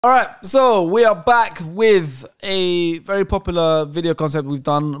All right, so we are back with a very popular video concept we've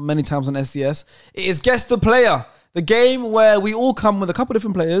done many times on SDS. It is Guess the Player, the game where we all come with a couple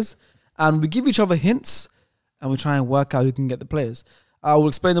different players and we give each other hints and we try and work out who can get the players. I will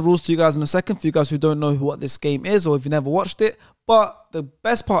explain the rules to you guys in a second for you guys who don't know what this game is or if you never watched it. But the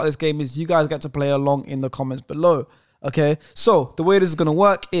best part of this game is you guys get to play along in the comments below. Okay, so the way this is going to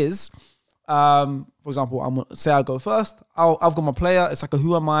work is... for example, I'm gonna say I go first. I've got my player. It's like a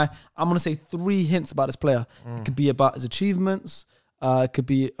who am I? I'm gonna say 3 hints about this player. It could be about his achievements. It could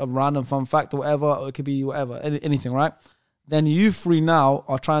be a random fun fact or whatever. Or it could be whatever, anything, right? Then you 3 now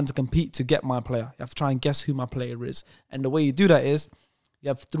are trying to compete to get my player. You have to try and guess who my player is. And the way you do that is you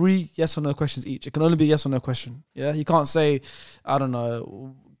have 3 yes or no questions each. It can only be a yes or no question. Yeah, you can't say, I don't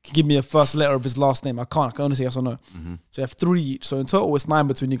know, give me a first letter of his last name. I can't. I can only say yes or no. So you have 3 each. So in total, it's 9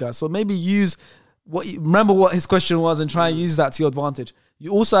 between you guys. So maybe use remember what his question was and try and use that to your advantage. You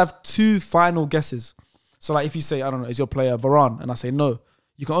also have 2 final guesses. So like if you say, I don't know, is your player Varane? And I say no,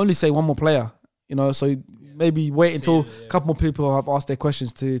 you can only say 1 more player. You know, so maybe wait until a couple more people have asked their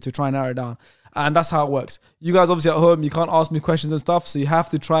questions to try and narrow it down. And that's how it works. You guys obviously at home, you can't ask me questions and stuff. So you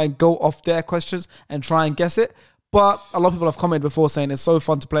have to try and go off their questions and try and guess it. But a lot of people have commented before saying it's so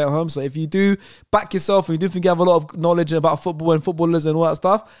fun to play at home. So if you do back yourself and you do think you have a lot of knowledge about football and footballers and all that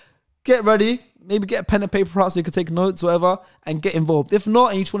stuff, get ready. Maybe get a pen and paper out so you can take notes, whatever, and get involved. If not,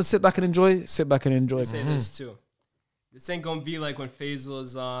 and you just want to sit back and enjoy, sit back and enjoy. Say this too. This ain't going to be like when Faisal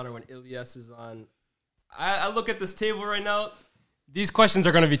is on or when Ilyas is on. I look at this table right now. These questions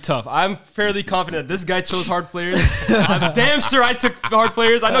are going to be tough. I'm fairly confident that this guy chose hard players. I'm damn sure I took hard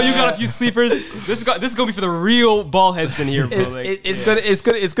players. I know you got a few sleepers. This is going to be for the real ball heads in here, bro. It's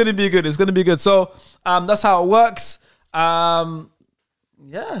going to be good. It's going to be good. So that's how it works.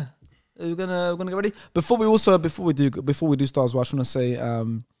 Yeah. We're gonna get ready. Before we do start as well, I just want to say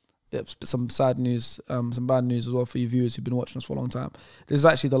some sad news, some bad news as well for you viewers who've been watching us for a long time. This is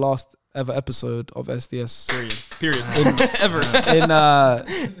actually the last ever episode of SDS. Period. Ever.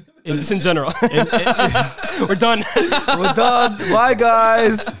 In general. We're done. We're done. Bye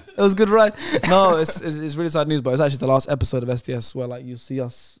guys. It was good, right? No, it's really sad news, but it's actually the last episode of SDS where like you see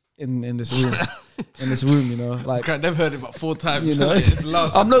us in this room. In this room, you know, like I've never heard it about 4 times. You know,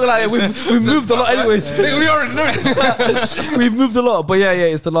 I'm not gonna lie, we've moved a lot, anyways. We already know it. We've moved a lot, but yeah,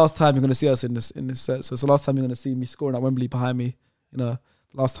 it's the last time you're gonna see us in this set. So it's the last time you're gonna see me scoring at Wembley behind me. You know,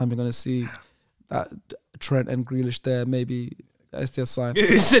 the last time you're gonna see that Trent and Grealish there. Maybe the SDS sign.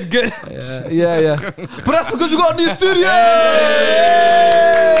 You said good. Yeah. But that's because we got a new studio.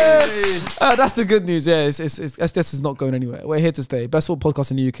 That's the good news. Yeah, SDS is not going anywhere. We're here to stay. Best football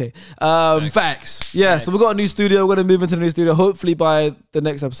podcast in the UK. Facts. Yeah, so we've got a new studio. We're going to move into the new studio. Hopefully by the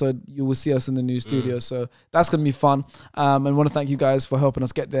next episode, you will see us in the new studio. So that's going to be fun. And I want to thank you guys for helping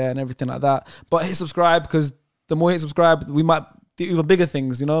us get there and everything like that. But hit subscribe, because the more you hit subscribe, we might do even bigger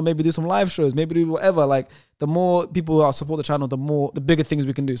things, you know, maybe do some live shows, maybe do whatever. Like the more people who support the channel, the bigger things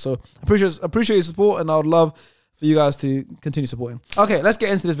we can do. So appreciate your support, and I would love for you guys to continue supporting. Okay, let's get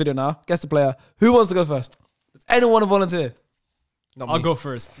into this video now. Guess the player. Who wants to go first? Does anyone want to volunteer? I'll go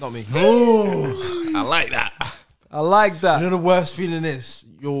first. Not me. Oh, I like that. I like that. You know the worst feeling is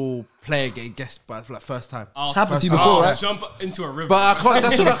your player getting guessed by for like first time. It's happened to you before, right? Jump into a river. But I can't.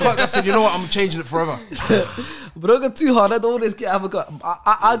 That's what I can't. I said, you know what? I'm changing it forever. But don't go too hard. I don't always have a go.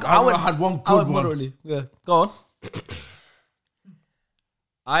 I had one good one. Moderately. Yeah, go on.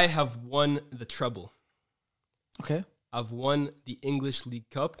 I have won the treble. Okay. I've won the English League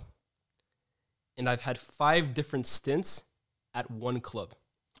Cup, and I've had 5 different stints at one club.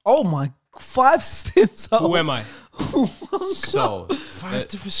 Oh my, 5 stints. Who am I? So 5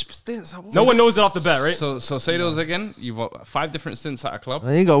 different stints. No one knows it off the bat, right? So say those again. You've got 5 different stints at a club.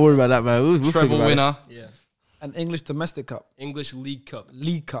 I ain't got to worry about that, man. We'll Treble winner. Yeah. An English domestic cup. English League Cup.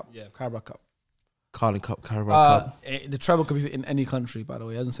 League Cup. Yeah. Carabao Cup. Carling Cup, Carabao Cup. The treble could be in any country, by the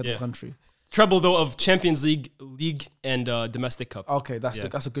way. He hasn't said what country. Treble, though, of Champions League, and domestic cup. Okay, that's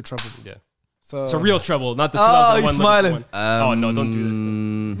a good treble. Yeah. So it's a real treble, not the 2001 he's smiling. Oh, no, don't do this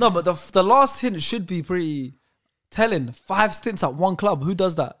then. No, but the last hint should be pretty telling. 5 stints at one club. Who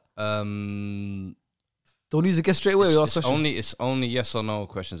does that? Don't use a guess straight away. It's only yes or no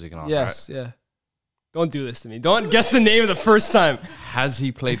questions you can ask. Yes, right? yeah. Don't do this to me. Don't guess the name of the first time. Has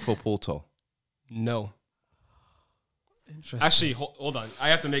he played for Porto? No. Interesting. Actually, hold on. I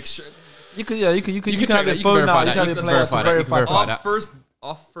have to make sure. You can have your phone now. You can have your players to verify that.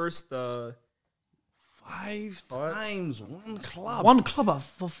 Off first, 5 5 times, one club. One club.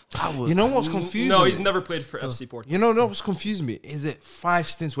 You know what's confusing? No, me? he's never played for FC Porto. You know what's confusing me? Is it 5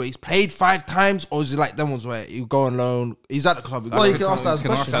 stints where he's played 5 times, or is it like them ones where you go on loan? He's at the club. Oh, you can ask that as a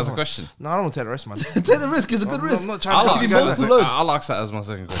question. As a question. No, I don't want to take the risk, man. Take the risk. It's a good risk. I'm not trying to I'll give ask, you guys multiple that. loads. I'll ask that as my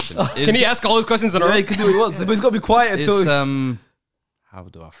second question. Can he ask all his questions in a Yeah, row? he can do what he wants, but he's got to be quiet until. Is, how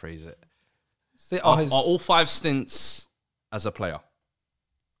do I phrase it? Say, Are all 5 stints as a player?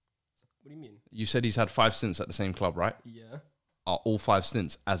 What do you mean? You said he's had 5 stints at the same club, right? Yeah. Are all 5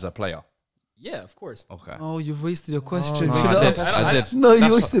 stints as a player? Yeah, of course. Okay. Oh, you've wasted your question. No, Shut I up. did. I did. No, you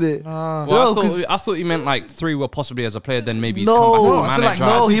That's wasted it. Well, No, 'cause- I thought you meant like 3 were possibly as a player, then maybe he's No, come I back said as a like,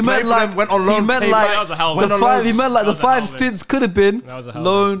 manager. no, he He meant played for like them, went on he loan, meant came like back. That was a hell of the a Went on five. loan. He meant like That the was a hell 5 of a- stints could have been That was a hell of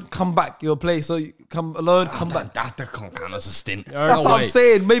loan, come back, you'll play. So you come loan, come back. That can't count as a stint. That's what I'm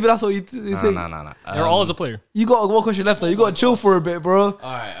saying. Maybe that's what you think. No. They're all as a player. You got one question left now. You got to chill for a bit, bro. All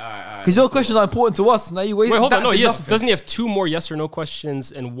right. Because your questions are important to us. Now you wait. Wait, hold on. No, did yes. nothing. Doesn't he have 2 more yes or no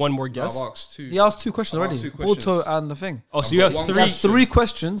questions and 1 more guess? I've asked 2. He asked 2 questions I've already. asked 2 questions. Porto and the thing. Oh, so you have got one 3. You have 3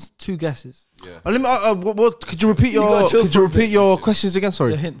 questions, 2 guesses. Let me. What? Could you repeat gotta your? chill Could for you a bit. repeat your questions again?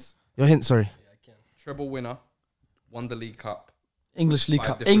 Sorry. Your hints. Your hint. Sorry. Treble winner, won the League Cup. English League 5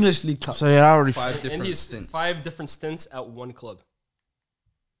 Cup. different- English League Cup. So yeah, I already. 5 And different he's stints. 5 different stints at 1 club.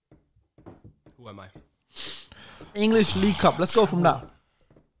 Who am I? English League Cup. Let's go from that.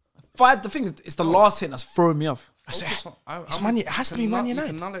 5. The thing is, it's the last hint that's throwing me off. It has to be Man You United.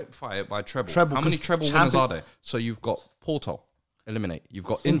 can nullify it by treble. Treble, How many 'cause treble winners champion- are there? So you've got Porto, eliminate. You've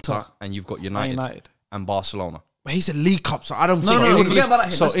got Inter, and you've got United, and Barcelona. But he's a League Cup, so I don't No, think. no, it no. would Forget be. about that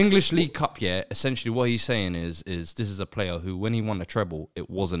hint. So Let's- English League Cup, yeah. Essentially, what he's saying is this is a player who, when he won the treble, it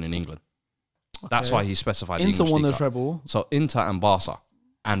wasn't in England. That's why he specified Inter English won the League Cup. treble. So Inter and Barca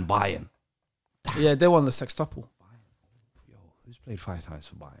and Bayern. Yeah, they won the sextuple. Yo, who's played 5 times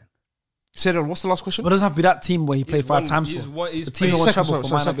for Bayern? Say that. What's the last question? But it doesn't have to be that team where he played He's 5 won- times he's for. won- he's The team played- that won Second, treble sorry,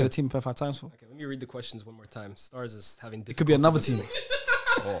 for might not be second. the team he played 5 times for. Okay, let me read the questions one more time. Stars is having. It could be another team.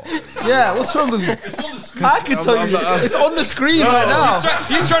 Yeah, what's wrong with you? I can tell you. It's on the screen right now.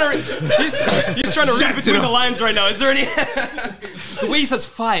 He's trying to read between the lines right now. Is there any? The way he says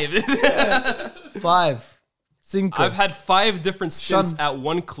 5. 5. Cinco. I've had 5 different stints Shun. at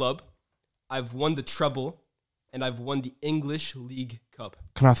 1 club. I've won the treble, and I've won the English League Cup.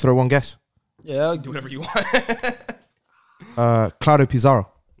 Can I throw one guess? Yeah, Do whatever you want. Claudio Pizarro.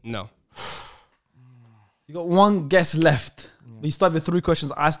 No. you got 1 guess left. When you start with 3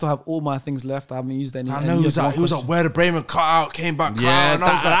 questions, I still have all my things left. I haven't used any. I any know he of was my at. He was at questions. where the Bremen cut out, came back. cut out, Yeah, and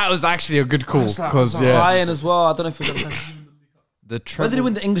I was like, that was actually a good call That's like- because that's like- Bayern as well. I don't know if it's the Where treble. did he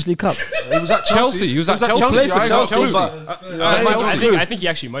win the English League Cup? he was at Chelsea. He was at Chelsea. Played for I got Chelsea, Chelsea. but I think he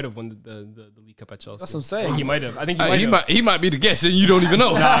actually might have won the League Cup at Chelsea. That's what I'm I saying. think he might have. I think he might have. He might be the guest and you don't even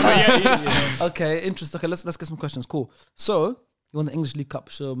know. But yeah. Okay, interesting. Okay, let's get some questions. Cool. So he won the English League Cup.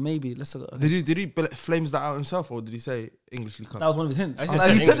 So maybe let's. Okay. Did he flames that out himself, or did he say English League Cup? That was one of his hints. I just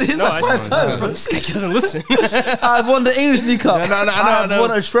said He said English. his No, like I 5 said- times. bro. This guy doesn't listen. I've won the English League Cup. Yeah, no, I've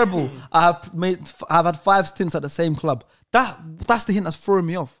won a treble. I've had 5 stints at the same club. That's the hint that's throwing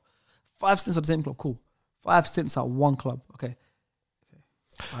me off. 5 stints at the same club. Cool. 5 stints at 1 club. Okay.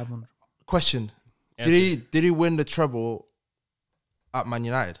 500. Question: Answer. Did he win the treble at Man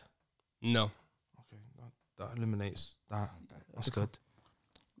United? No. That eliminates that. That's good.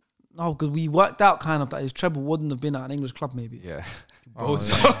 No, because we worked out kind of that his treble wouldn't have been at an English club, maybe. Yeah. Both.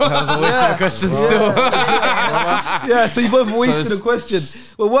 That was a waste of a question still. Yeah, so you both wasted a question.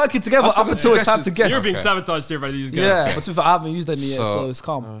 We're working together up until it's time to guess. You're being sabotaged here by these guys. Yeah, but to be fair, I haven't used any yet, So- so it's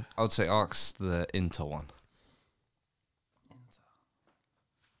calm. I would say ask the Inter one.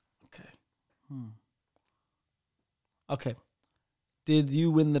 Okay. Okay. Did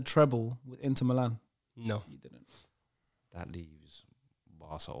you win the treble with Inter Milan? No. You didn't. That leaves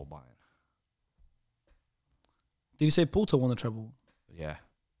Barca or Bayern. Did you say Porto won the treble? Yeah,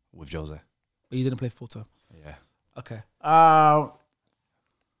 with Jose. But you didn't play Porto. Yeah. Okay. Barca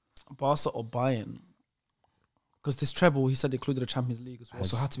or Bayern? Because this treble, he said, included the Champions League as well,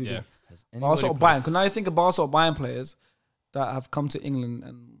 so it had to be Yeah. Has Barca or anybody Bayern. Because now you think of Barca or Bayern players that have come to England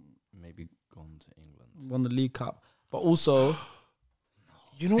and maybe gone to England? won the League Cup, but also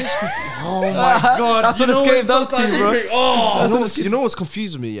You know what's Oh my god! that's what this game does to you, bro. you know what's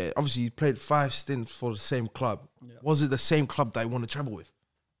confusing me? Yeah, obviously he played 5 stints for the same club. Yeah. Was it the same club that he won the treble with?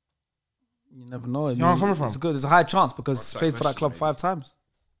 You never know. You know where I'm coming from? It's good. There's a high chance because he's that played for that club question, 5 times.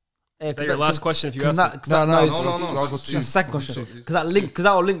 Yeah, Is that your last question if you ask it? No, no, it's- no. I've got That's two. the second question. Because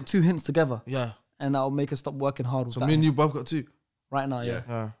that will link 2 hints together, Yeah. and that will make us stop working hard with So that me and you both got 2. right now. Yeah, Yeah.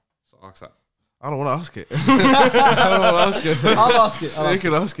 Yeah. So ask that. I don't want to ask it. I don't want to ask it. I'll ask it. You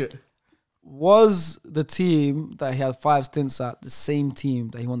can ask it. was the team that he had 5 stints at the same team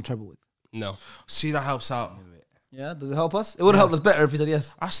that he won the treble with? No. See, that helps out. Yeah, does it help us? It would help us better if he said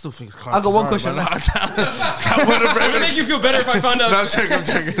yes. I still think it's I got one question. It would make you feel better if I found out. No, I'm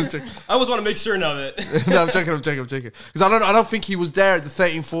joking. I always want to make sure now that. No, I'm joking. Because I don't think he was there at the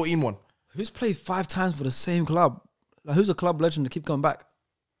 13-14 one. Who's played 5 times for the same club? Like, who's a club legend to keep coming back?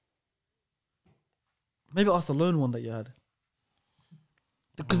 Maybe ask the lone one that you had.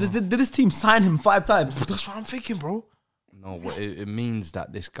 Because did this team sign him 5 times? That's what I'm thinking, bro. No, it means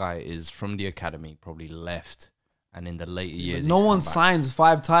that this guy is from the academy, probably left, and in the later years, No he's one come back. signs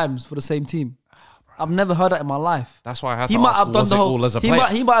 5 times for the same team. I've never heard that in my life. That's why I had He to might ask, have done was the it whole. all as a He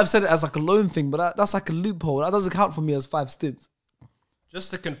player? might have said it as like a loan thing, but that's like a loophole. That doesn't count for me as 5 stints.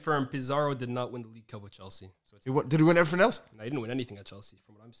 Just to confirm, Pizarro did not win the League Cup with Chelsea. So it's Did he win everything else? I didn't win anything at Chelsea,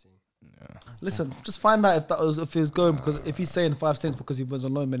 from what I'm seeing. Listen, just find out if he was going, because if he's saying 5 stints because he was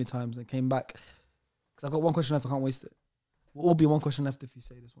on loan many times and came back. Because I've got one question left, I can't waste it. Will all be one question left if you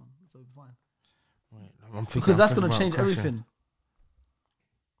say this one, so it'll be fine. I'm thinking, Because that's going to change everything.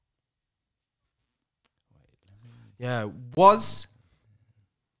 Yeah, was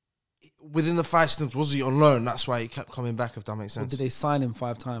within the 5 stints, was he on loan? That's why he kept coming back, if that makes Or sense. did they sign him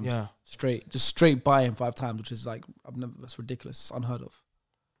 5 times? Yeah. Straight buy him 5 times, which is like that's ridiculous. It's unheard of.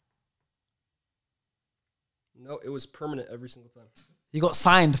 No, it was permanent every single time. He got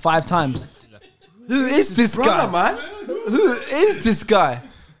signed 5 times. Who is this guy, man? Who is this guy?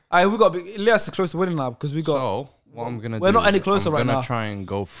 We got Elias is close to winning now because we got. So what I'm gonna do? We're not is any closer I'm right gonna now. try and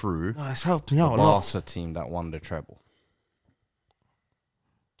go through No, it's helping the out a lot. Barca team that won the treble.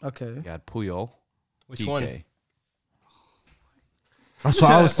 Okay. You had Puyol, Which TK. one? That's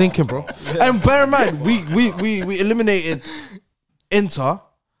what I was thinking, bro. And bear in mind, we eliminated Inter,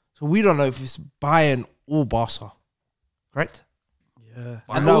 so we don't know if it's Bayern or Barca. Correct? Yeah.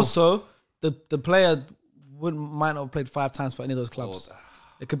 I And know. also, the player might not have played 5 times for any of those clubs.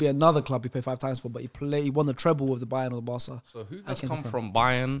 It could be another club he played 5 times for, but he won the treble with the Bayern or the Barca. So who I has can come confirm. from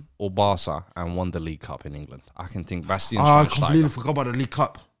Bayern or Barca and won the League Cup in England? I can think Bastian I Schweinsteiger. completely forgot about the League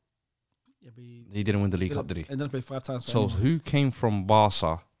Cup. Yeah, but He didn't win the League Cup, did he? And then played 5 times for So anyone. who came from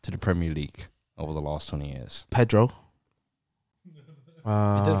Barca to the Premier League over the last 20 years? Pedro. He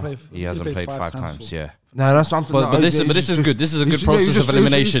didn't play. He hasn't played 5 for. times, yeah. No, that's something. But this is good. This is a good process of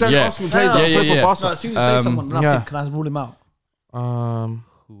elimination. Yeah. No, Yeah. No, as soon as you say someone, then I yeah. think, can I rule him out?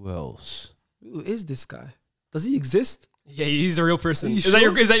 Who else? Who is this guy? Does he exist? Yeah, he's a real person. Are you Is that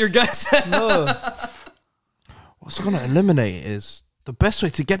sure? your guess? No. What's going to eliminate is the best way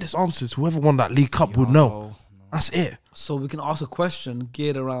to get this answer is whoever won that League Cup would know. That's it. So we can ask a question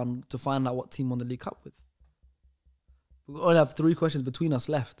geared around to find out what team won the League Cup with. We only have 3 questions between us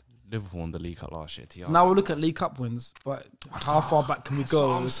left. Liverpool won the League Cup last year. So now we'll look at League Cup wins, but how far back can we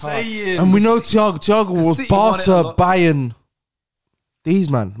go? It's hard. And we know Thiago was City won it a Barca, lot. Bayern.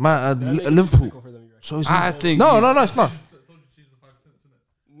 These man, Liverpool. So it's I not. think. No, it's not.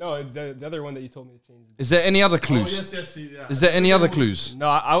 No, the other one that you told me to change. Is there any other clues? Is there any other clues?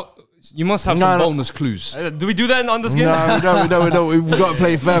 No, You must have No, some no. bonus clues. do we do that on this game? No, we don't. We got to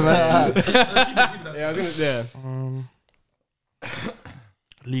play fair, man. Yeah, I was gonna. Yeah.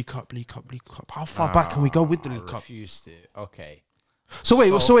 League Cup. How far back can we go with the League Cup? Refused it. Okay. So wait.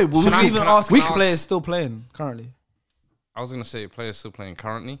 Should we we can even ask we which can- players still playing currently? I was gonna say players still playing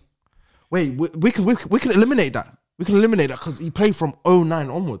currently. Wait, we can eliminate that. We can eliminate that because he played from 09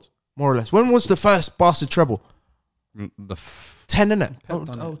 onwards, more or less. When was the first Barca treble? 10, innit?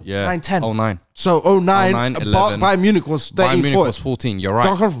 Yeah. 9, 10. 09. So 09, 11. Bayern Munich was 13, Bayern Munich 14. was 14. You're right.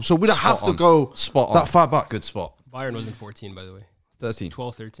 Don't come from. So we don't have Spot to on. go Spot on. that far back. Good spot. Bayern was in 14, by the way. 13.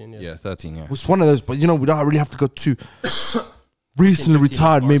 12, 13. Yeah, 13. Yeah. It's one of those, but we don't really have to go too recently 15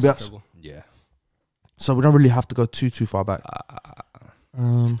 retired. Maybe Barca that's treble. Yeah. so we don't really have to go too far back.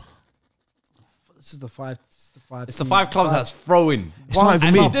 This is the 5. It's the 5 clubs that's throwing. It's not even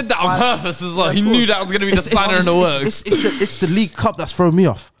And me. he did that on purpose as well. Yeah, He of knew course. that was going to be the spanner in the works. It's the League Cup that's throwing me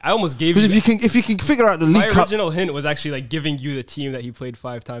off. I almost gave Because you. if you can figure out the My League Cup, original hint was actually like giving you the team that he played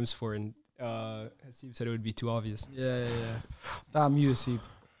 5 times for, and Hasib said it would be too obvious. Yeah. Damn you, Hasib.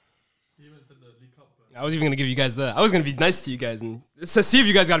 I was even gonna give you guys that. I was gonna be nice to you guys, and it's to see if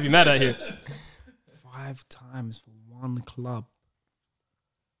you guys gotta be mad at here. 5 times for one club.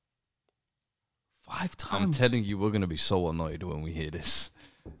 5 I'm times. telling you, we're going to be so annoyed when we hear this.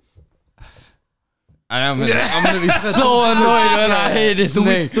 And I'm gonna be so annoyed when I hear this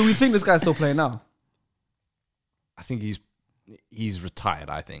name. Do we think this guy's still playing now? I think he's retired,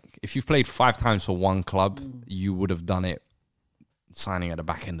 I think. If you've played 5 times for one club, you would have done it signing at the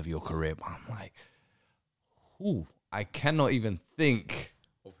back end of your career. But I'm like, I cannot even think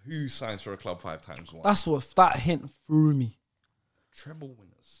of Who signs for a club 5 times? One. That's what that hint threw me. Treble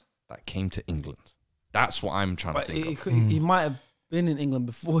winners that came to England. That's what I'm trying to But think of. he might have been in England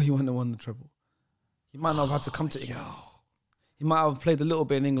before he went and won the treble. He might not have had to come to England. He might have played a little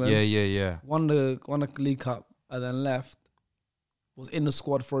bit in England. Yeah. Won the League Cup and then left. Was in the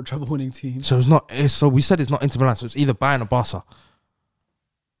squad for a treble-winning team. So it's not. So we said it's not Inter Milan. So it's either Bayern or Barca.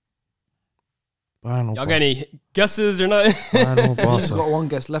 Bayern or Y'all got any guesses or not? Bayern or He's Barca. got one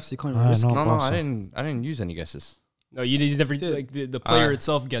guess left, so you can't even I risk know. it. No, Barca. I didn't use any guesses. No, he's never Did. like the player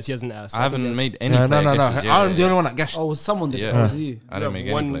itself guess. He hasn't asked. I haven't guessed. made any. No. player guesses. Yeah, I'm the only one that guessed. Oh, someone did it. Yeah. Or was it you? I You didn't have make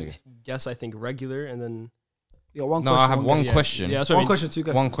any one player. guess, I think, regular, and then You got one No, question. I have one guess. question. Yeah, that's what I One mean. question, two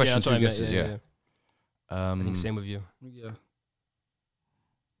guesses. One question, that's what I two meant, guesses. Yeah. I think same with you. Yeah.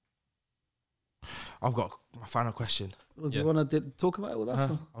 I've got my final question. Do Yeah. you want to talk about it with us?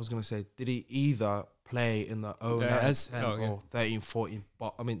 or? I was gonna say, did he either play in the 09, Yes. 10 Oh, yeah. or 13, 14?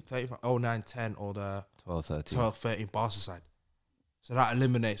 But I mean, 09, 10 or the 12, 13. 12, 13 Barca side. So that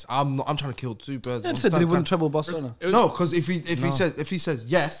eliminates. I'm trying to kill two birds. Yeah, with said did one he stone. win treble Barcelona? No, because if he says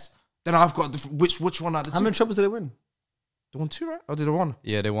yes, then I've got which one out of the How two? many trebles did they win? They won 2, right? Or did they one?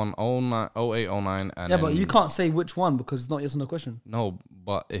 Yeah, they won 09, 08, 09, and Yeah, but then- you can't say which one because it's not yes or no question. No,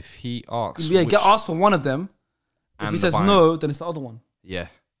 but if he asks, Yeah, which, get asked for one of them. If and he the says Bayern- no, then it's the other one. yeah,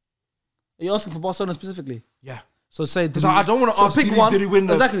 Are you asking for Barcelona specifically? Yeah. So say Because I don't want to ask. pick Did one. he win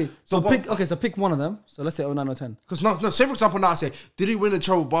the Exactly. So the pick. Okay, so pick one of them. So let's say 09 or 10. Because no. Say for example, now I say, did he win the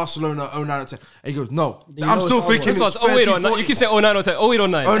treble Barcelona 09 or 10? And he goes, no. Then you I'm know still it's the other thinking So it's it's 08 or 13, 09. You keep saying 09 or 10. 08 or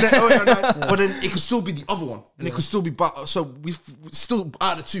 09. 09. But then it could still be the other one, and it could still be. So we still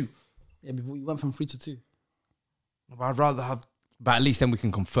out of 2. Yeah, but you went from 3 to 2. But I'd rather have. but at least then we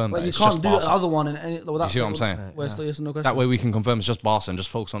can confirm But that you it's can't just do Barca. the other one in any. Without You see what I'm saying? Where it's still yes or no question. That way we can confirm it's just Barca and just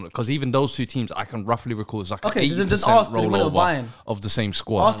focus on it. Because even those two teams, I can roughly recall it's like Okay, an then 80% just ask, did he win or rollover Bayern? of the same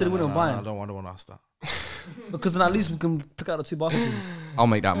squad. Ask did he win or I Bayern? don't want to ask that. Because then at least we can pick out the two Barca teams. I'll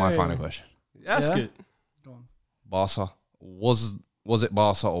make that my final question. That's Yeah? good. Barca, was it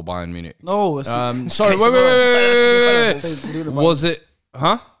Barca or Bayern Munich? No. it's- Sorry, Okay, so wait. Say, did he win or Bayern? Was it?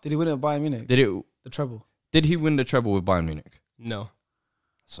 Huh? Did he win it at Bayern Munich? Did The treble. he win the treble with Bayern Munich? No.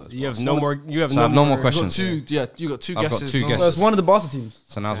 So You have no more. You have So I no have no more You got questions. 2. Yeah, you got 2 I've got guesses. 2 no? guesses. So it's one of the Barca teams.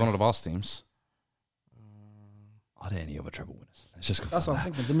 So now it's one of the Barca teams. Are there any other treble winners? Let's just That's confirm what I'm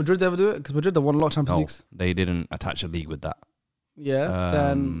that. thinking. Did Madrid ever do it? Because Madrid have won a lot of Champions No, Leagues. they didn't attach a league with that. Yeah.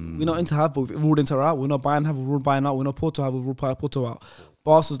 Then we know Inter have, but we've ruled Inter out. We know Bayern have, we've ruled Bayern out. We know Porto have, we've ruled Porto out.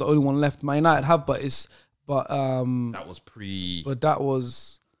 Barca's the only one left. Man United have, but That was pre. but that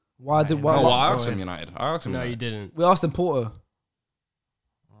was why did Oh, why, well, I asked him United. I asked him No, you United. didn't. we asked him Porto.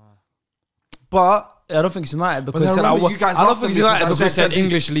 But I don't think it's United because then he said I remember won. you guys I don't laughed think at it's me United because because I he said said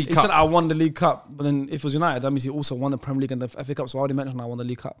English League He Cup. said I won the League Cup, but then if it was United, that means he also won the Premier League and the FA Cup. So I already mentioned I won the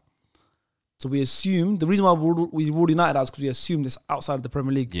League Cup. So we assumed the reason why we ruled United out is because we assumed this outside of the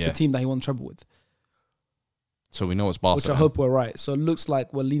Premier League, Yeah. the team that he won the treble with, So we know it's Barca. which I then. hope we're right. So it looks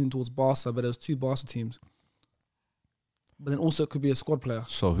like we're leaning towards Barca, but there's 2 Barca teams. But then also it could be a squad player.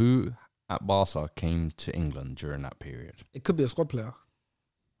 So who at Barca came to England during that period? It could be a squad player.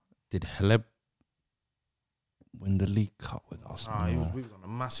 Did Haleb win the League Cup with us? Nah, No. we was on a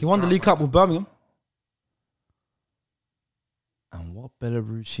massive. He won the drought, League Cup with Birmingham. And what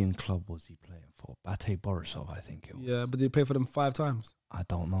Belarusian club was he playing for? Bate Borisov, I think it was. Yeah, but they played for them 5 times. I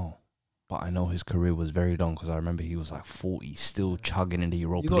don't know. But I know his career was very long because I remember he was like 40, still chugging in the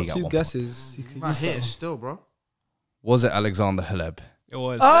Europa You got League at 2 one point. guesses. You could Man, use hit that. it still, bro. Was it Alexander Haleb? It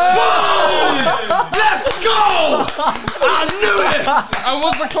was. And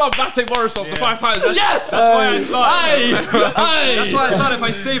was the club Bate Borisov the 5 times? Yes. That's why I thought. That's why I thought if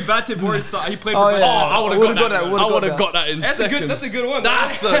I say Bate Boris, he played for. Oh, yeah. I would have Would've got that. would've I would have got got that in That's a seconds. good. That's a good one.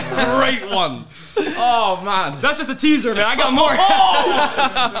 That's a great one. Oh, man. That's just a teaser, man. I got more.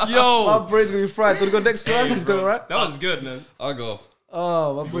 Yo. My brain's gonna be fried. Do we go next for He's got it right. That was good, man. I'll go.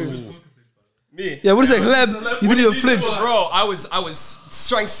 Oh, my brain's. Me. Yeah, what is it? Gleb, you didn't even flinch. Bro, I was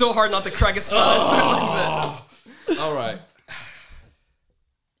trying so hard not to crack a smile or something like that. All right.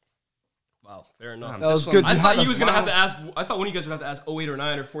 Wow, fair enough. That was good. I You thought had you a was gonna have smile. to ask. I thought one of you guys would have to ask 08 or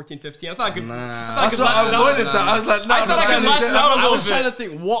 09 or 14, 15. I thought I could. Nah. That's what I avoided that. I was like, no, I thought I could lash it out a I little was trying bit. to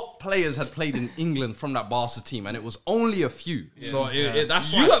think what players had played in England from that Barca team, and it was only a few. So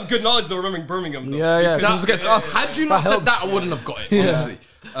that's why. You have good knowledge though, remembering Birmingham. Though. Yeah, Because- because it's against us. Had you not That said that, helps. I wouldn't have got it. Honestly,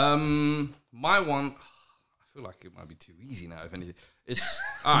 my one. I feel like it might be too easy now. If anything, it's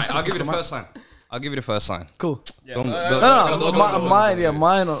all right. I'll give you the first line. I'll give you the first line. Cool. Yeah. Don't- No, mine. Yeah,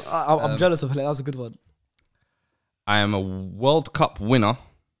 mine. I'm jealous of it. That was a good one. I am a World Cup winner,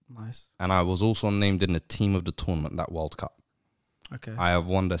 Nice. and I was also named in the team of the tournament that World Cup. Okay. I have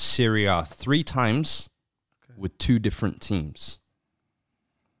won the Serie A 3 times with 2 different teams.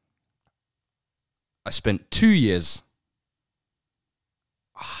 I spent 2 years.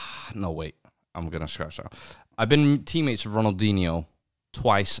 No, wait. I'm going to scratch that. I've been teammates with Ronaldinho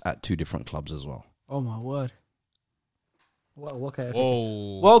twice at 2 different clubs as well. Oh my word. Well, okay.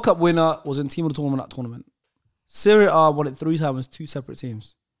 Whoa. World Cup winner was in team of the tournament. That tournament. Serie A won it 3 times, 2 separate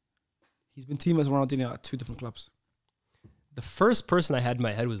teams. He's been teammates with Ronaldinho at 2 different clubs. The first person I had in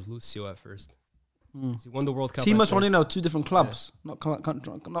my head was Lucio at first. He won the World Cup. Teammates with Ronaldinho, 2 different clubs. Not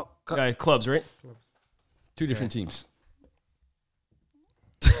clubs, right? 2 different teams.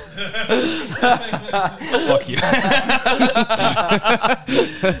 Fuck you.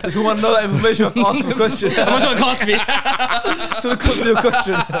 If you want to know that information, you have to ask him a question. How much will it cost me? So it costs you a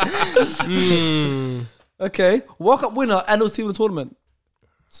question. Okay. World Cup winner and was team of the tournament.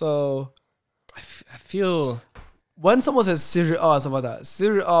 So I feel when someone says Serie A and stuff like that,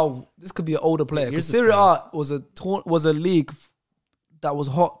 Serie A, this could be an older player. Because Here's the Serie A thing. was a league that was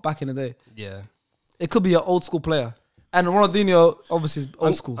hot back in the day. yeah. It could be an old school player. And Ronaldinho obviously is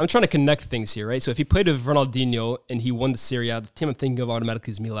old school. I'm trying to connect things here, right? So if he played with Ronaldinho and he won the Serie A, the team I'm thinking of automatically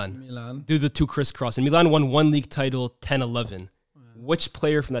is Milan. Do the 2 crisscross. And Milan won 1 league title 10-11. Which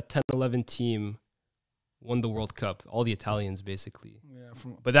player from that 10-11 team won the World Cup? All the Italians, basically. Yeah,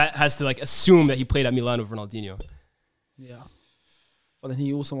 But that has to like assume that he played at Milan with Ronaldinho. yeah. But then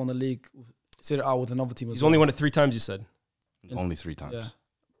he also won the league Serie A with another team as He's well. only won it 3 times, you said. Only 3 times. Yeah.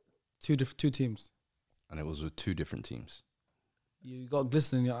 2 teams. And it was with 2 different teams. You got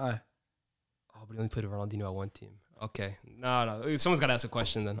glisten in your eye. Oh, but he only played with Ronaldinho at 1 team. Okay. No. Someone's got to ask a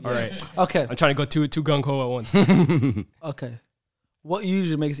question then. All right. Okay. I'm trying to go too gung-ho at once. Okay. What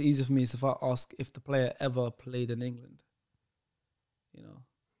usually makes it easier for me is if I ask if the player ever played in England. You know.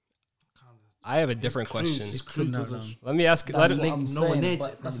 I have a different question. No. Let me ask. That's Let what it, I'm no one saying, needs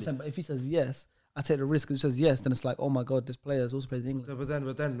but it, that's the probably. same. But if he says yes, I take the risk. If he says yes, then it's like, oh my god, this player has also played in England. But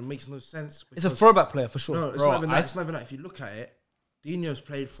then it makes no sense. It's a because- throwback player for sure. No, it's Bro, not even that. It's not even that. If you look at it, Dino's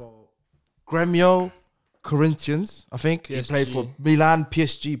played for Gremio, Corinthians. I think he played for PSG. Milan,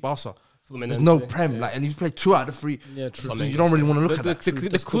 PSG, Barca. Fluminense. There's no Prem, like, and he's played 2 out of the 3. Yeah, true. So you don't really want to look at that.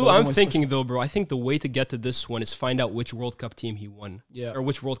 The clue I'm thinking though, bro, I think the way to get to this one is find out which World Cup team he won. Yeah. Or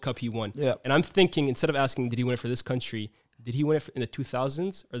which World Cup he won. Yeah. And I'm thinking, instead of asking, did he win it for this country, did he win it in the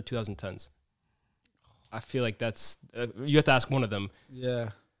 2000s or the 2010s? I feel like that's, you have to ask one of them.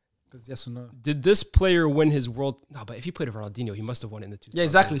 Yeah. Because yes or no. Did this player win his world? No, but if he played with Ronaldinho, he must have won it in the 2000s. Yeah,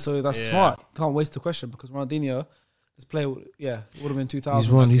 exactly. So that's Yeah. smart. You can't waste the question because Ronaldinho, this player, would have been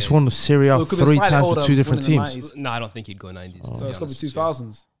 2000. He's won the Serie A Well, it could be 3 slightly times older, with 2 different winning in the teams. 90s. No, I don't think he'd go 90s. So it's got to be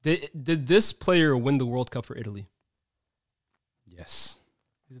 2000s. Did this player win the World Cup for Italy? Yes.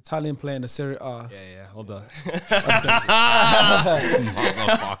 He's an Italian player in the Serie A. Yeah. Hold on.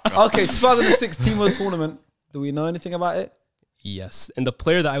 Okay, 2006 team of the tournament. Do we know anything about it? Yes. And the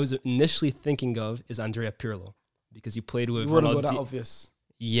player that I was initially thinking of is Andrea Pirlo because he played with We wouldn't go that Ronaldinho. obvious.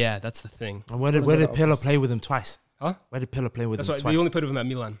 Yeah, that's the thing. And where did Pirlo play with him twice? Huh? Where did Pirlo play with That's him why twice? we only played with him at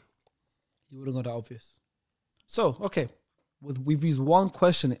Milan. You wouldn't go that obvious. So, okay. We've used one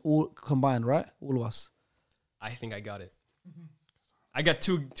question all combined, right? All of us. I think I got it. I got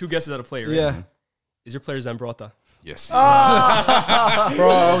two guesses at a player, right? Yeah. Is your player Zambrota? Yes. Bro,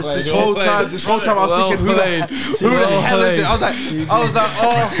 this whole time I was thinking, who the hell is it? I was like,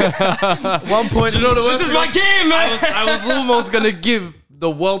 oh. 1 point. You know the This is my game, man! I was almost going to give the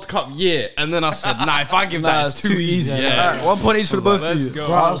World Cup year, and then I said, nah, if I give that, it's too easy. Yeah. Right, 1 point each for the both of Let's you. go.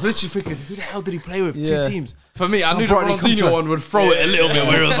 Bro, I was literally thinking, who the hell did he play with? Yeah. 2 teams. For me, I knew the brought it, come to Ronaldinho it. one would throw it a little bit,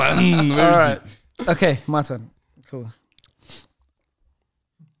 where it was like, where All is right. he? Okay, my turn. Cool.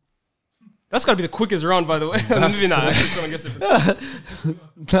 That's got to be the quickest round, by the way. Maybe not. Someone gets it.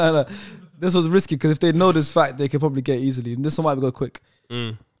 No. This was risky because if they know this fact, they could probably get it easily. And this one might go quick.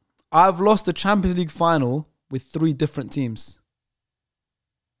 I've lost the Champions League final with 3 different teams.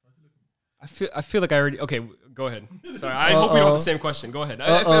 I feel like I already... Okay, go ahead. Sorry, I hope we don't have the same question. Go ahead.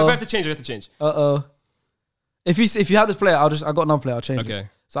 If I have to change, I have to change. If you have this player, I got another player. I'll change it. Okay.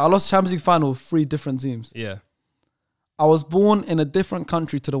 So I lost Champions League final with 3 different teams. Yeah. I was born in a different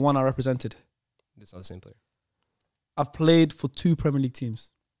country to the one I represented. It's not the same player. I've played for 2 Premier League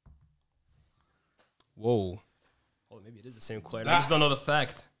teams. Whoa. Oh, maybe it is the same player. I just don't know the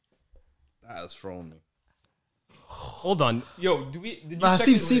fact. That has thrown me. Hold on. Yo, did you Nah, check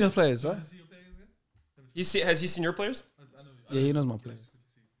Steve's seen the players, right? Has he seen your players? Yeah, he knows my players.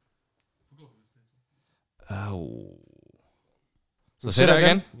 Oh. So say that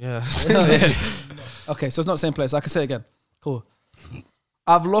again? Yeah. Okay, so it's not the same place. I can say it again. Cool.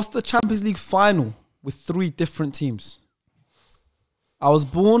 I've lost the Champions League final with 3 different teams. I was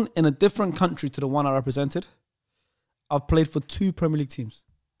born in a different country to the one I represented. I've played for 2 Premier League teams.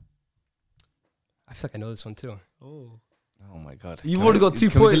 I feel like I know this one too. Oh my god! You've already got 2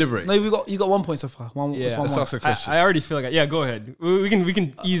 Can we points. deliberate? No, you got 1 point so far. One, Yeah, it's 1-1. Let's ask a question. I already feel like go ahead. We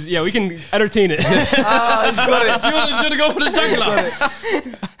can ease. Yeah, we can entertain it. He's got it. Do you want to go for the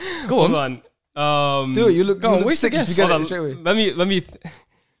juggler? Go Hold on. on. Do it. You look wait sick a if you guess. get Hold it on. straight away. Let me.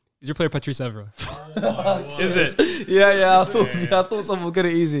 Is your player Patrice Evra? Is it? Yeah. I thought someone would get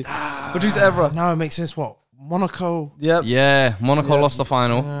it easy. Patrice Evra. Now it makes sense. What? Monaco. Yep. Yeah, Monaco lost the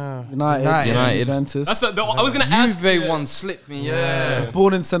final. United. Juventus. Juventus. That's I was gonna ask. Juve one slipped me. Yeah.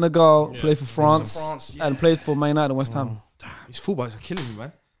 Born in Senegal, played for France, France, and played for Man United and West Ham. These fullbacks are killing me,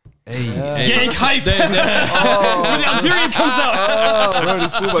 man. Hey. Yank hype. When the Algerian comes out. Bro,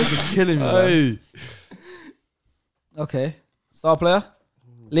 these fullbacks are killing me, man. Okay. Star player.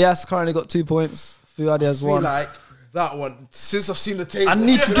 Lias currently got 2 points. Fuadi has I feel 1. like that one, since I've seen the table, I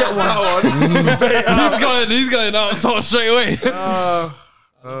need to get one. He's going out top straight away.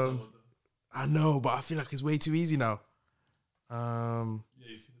 I know, but I feel like it's way too easy now. Go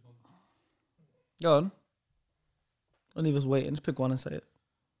on. Don't leave us waiting. Just pick one and say it.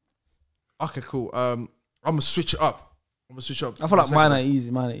 Okay, cool. I'm gonna switch it up. I feel like mine are easy.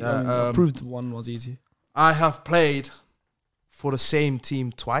 I mean, I proved one was easy. I have played for the same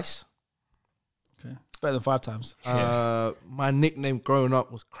team twice. Okay. It's better than 5 times. My nickname growing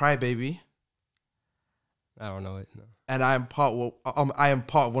up was Crybaby, I don't know it. No. and I am part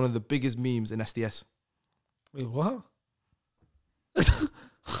of one of the biggest memes in SDS. Wait, what?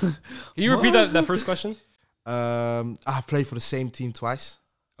 Can you repeat that first question? I have played for the same team twice.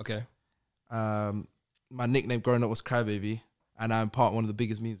 Okay. My nickname growing up was Crybaby, and I'm part of one of the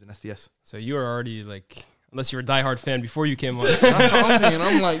biggest memes in SDS. So you were already like, unless you were a diehard fan before you came on. That's what I'm thinking.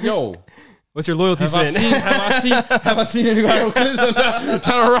 I'm like, yo, What's your loyalty saying? have I seen any viral clips of that?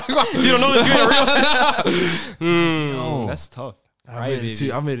 You don't know this real. That's tough. I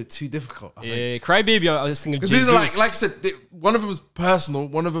made it too difficult. I think. Yeah, Crybaby. I was thinking. Because these are like I said, one of them is personal,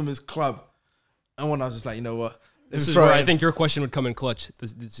 one of them is club, and one I was just like, you know what? This is where I think your question would come in clutch.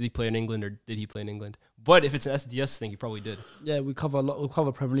 Does he play in England or did he play in England? But if it's an SDS thing, he probably did. Yeah, we cover a lot. We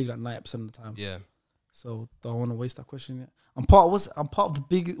cover Premier League like 90% of the time. Yeah. So don't want to waste that question yet. I'm part of the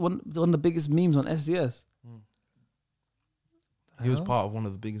big one of the biggest memes on SDS. He was part of one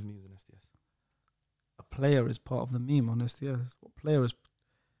of the biggest memes in SDS. A player is part of the meme on SDS. What player is?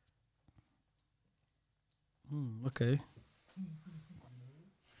 Okay.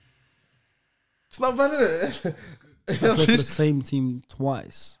 It's not bad, is it? I played for the same team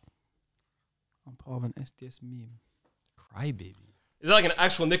twice. I'm part of an SDS meme. Crybaby. Is that like an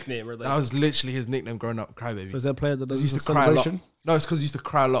actual nickname or like? That was literally his nickname growing up, Crybaby. So is that a player that does He used this to cry a lot. celebration? No, it's because he used to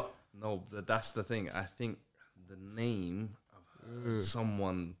cry a lot. No, that's the thing. I think the name, I've heard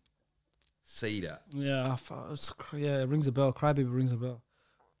someone say that. Yeah, it rings a bell. Crybaby rings a bell.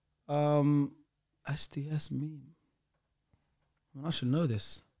 SDS meme. I should know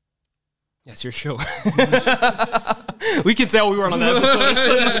this. Yes, your show. We can say we weren't on that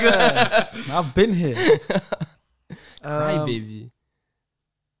episode. I've been here. Crybaby.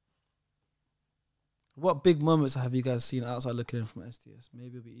 What big moments have you guys seen outside looking in from SDS?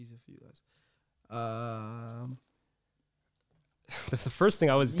 Maybe it'll be easier for you guys. Mm. The first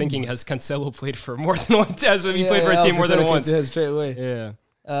thing I was thinking, has Cancelo played for more than one time? Has he played for a team more than once? Straight away. Yeah.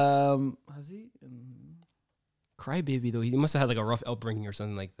 Has he? Crybaby though, he must have had like a rough upbringing or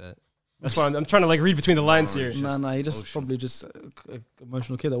something like that. That's why I'm trying to like read between the lines here. No, he just probably just an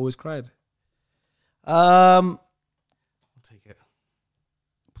emotional kid that always cried. I'll take it.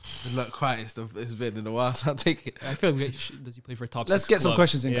 The look quietest it's been in a while, so I'll take it. I feel like does he play for a top Let's 6 get club? some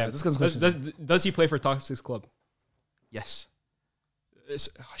questions in, Yeah. guys. Let's get some questions. Does he play for a top 6 club? Yes.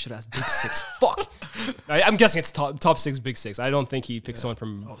 I should ask Big 6. Fuck. I'm guessing it's top 6, Big 6. I don't think he picked someone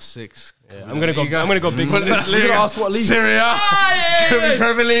from. Oh, 6. Yeah, I'm gonna go Big 6. You gotta ask what league. Syria.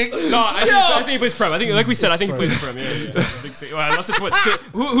 Premier League. No, I think he plays Prem. I think, like we said, I think he plays Prem. Yeah, Big 6. Well, that's what.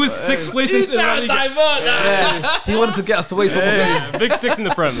 Who's 6th place in the league? He wanted to get us to waste one more question. Big 6 in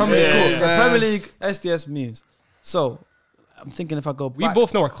the Prem. Premier League, Yeah, cool. yeah. Premier League, SDS memes. So, I'm thinking if I go We back.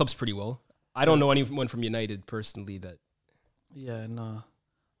 both know our clubs pretty well. I don't know anyone from United personally that. Yeah, no. I'm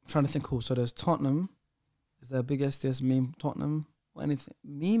trying to think. Cool. So there's Tottenham. Is there a big SDS meme? Tottenham or anything?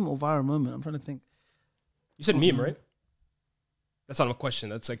 Meme or viral moment? I'm trying to think. You said meme, right? That's not a question.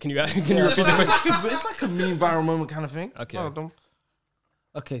 That's like, can you repeat the question? It's like a mean viral moment kind of thing. Okay. No, don't.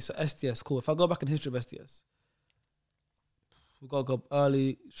 Okay, so SDS, cool. If I go back in history of SDS, we've got to go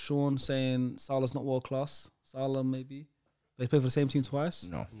early. Sean saying Salah's not world class. Salah maybe. They play for the same team twice?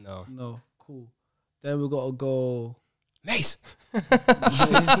 No. No. No, cool. Then we've got to go Mace. Yeah.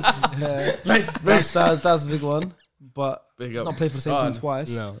 That's a big one. But Big he's up. not played for the same team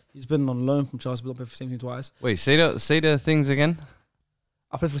twice. No. He's been on loan from Chelsea, but not played for the same team twice. Wait, say the things again.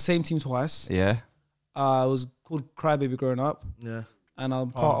 I played for the same team twice. Yeah. I was called Crybaby growing up, Yeah. and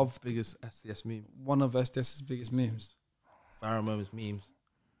I'm part of biggest SDS meme. one of SDS's biggest memes. Viral moments memes.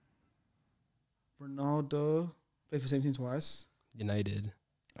 Ronaldo played for the same team twice. United.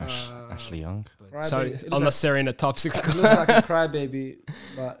 Ashley Young. Crybaby. Sorry, It looks unnecessary in the top 6. It looks like a Crybaby,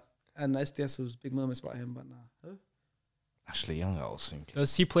 and SDS was big moments about him, but nah. Ashley Young, I was thinking.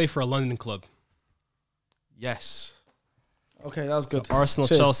 Does he play for a London club? Yes. Okay, that was good. So Arsenal,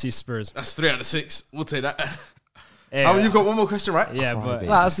 Cheers. Chelsea, Spurs. That's 3 out of 6. We'll take that. Yeah, You've got one more question, right? yeah, but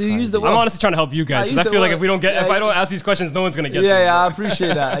Nah, so you used the I'm one. honestly trying to help you guys I because I used feel the like if we don't get, one. if Yeah, I don't ask these questions, no one's gonna get. Yeah, them. yeah, I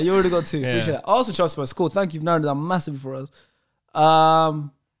appreciate that. You already got 2. Yeah. Appreciate it. Also, Chelsea Spurs. Cool. Thank you. You've narrowed it down massively for us. I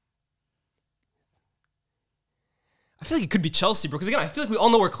feel like it could be Chelsea, bro. Because again, I feel like we all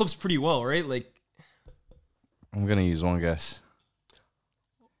know our clubs pretty well, right? Like, I'm gonna use one guess.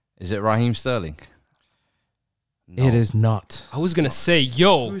 Is it Raheem Sterling? No. It is not. I was gonna say,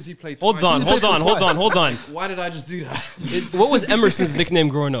 yo, Who's he played hold twice? on, hold on. Why did I just do that? What was Emerson's nickname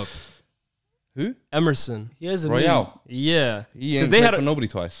growing up? Who? Emerson. Here's a Royale. Yeah, He ain't they played had for a, nobody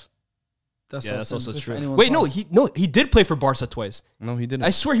twice. That's yeah, that's also true. Anyone Wait, twice. he did play for Barca twice. No, he didn't.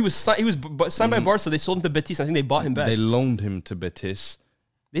 I swear he was signed by Barca. They sold him to Betis. I think they bought him back. They loaned him to Betis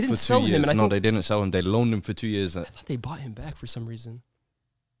They for didn't 2 sell years. him, and I No, think they didn't sell him. They loaned him for 2 years. I thought they bought him back for some reason.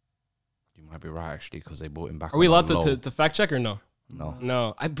 You might be right, actually, because they bought him back. Are we on allowed the low. to fact check or no? No.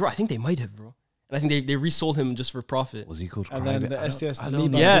 No, I think they might have, bro. And I think they resold him just for profit. Was he called And then Crybaby? the SDS, I the don't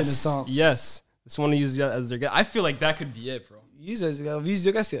lead know. Yes, yes. Just want to use that as their guess. I feel like that could be it, bro. Use it. Have you used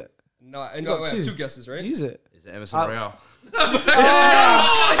your guess yet? No, I got I have 2. 2 guesses, right? Use it. Is it Emerson Royale? That's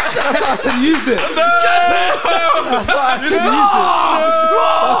why I said use it. That's why I said use it.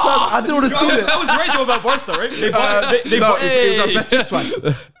 That's why I didn't want to steal it. I was right though about Barca, right? They bought. They bought. It was at Betis twice.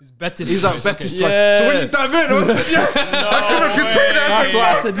 Betis. He was at Betis twice. Yeah. So when you dive in, I said yes. I couldn't contain it. That's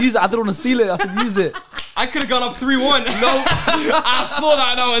why I said use it. I didn't want to steal it. I said use it. I could have gone up 3-1. No, I saw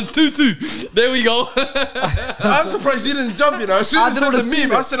that now in 2-2. There we go. I'm surprised you didn't jump, you know. As soon as you said the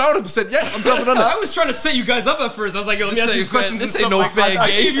meme, I said I would have said, yeah, I'm jumping on I that. was trying to set you guys up at first. I was like, yo, let me ask these questions. This and ain't stuff no like fair I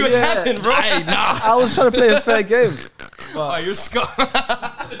game. gave you a Yeah. tap in, bro. Hey, nah. I was trying to play a fair game. Oh, you're scum.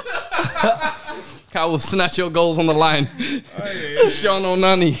 Cat will snatch your goals on the line. Sean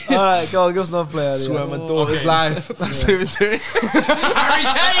O'Nani. All right, go on, give us another player. Swear Yes. my daughter's live. That's what we're doing. Harry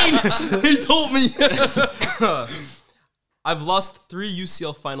Kane. He taught me. I've lost 3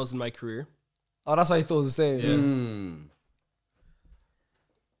 UCL finals in my career. Oh, that's how you thought it was the same.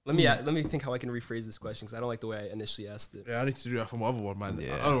 Yeah. Let me think how I can rephrase this question because I don't like the way I initially asked it. Yeah, I need to do that for my other one, man.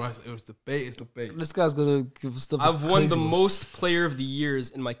 Yeah. Otherwise, it was debate. It's debate. This guy's gonna give us stuff. I've won the crazy one. most player of the years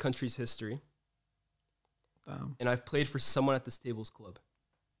in my country's history, Damn. and I've played for someone at this table's club.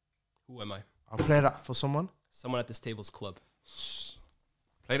 Who am I? I'll play that for someone. Someone at this table's club.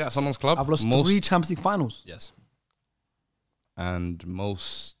 Played at someone's club. I've lost most 3 Champions League finals. Yes. and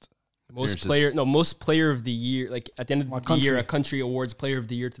most. Most appearances. player of the year. Like at the end of My the year, country. a country awards player of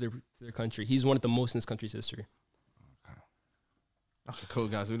the year to their country. He's won it the most in this country's history. Okay, cool,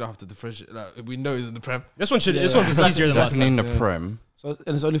 guys. We don't have to differentiate. Like, we know he's in the Prem. This one should. Yeah. This one's easier than last Definitely in time. the Prem. So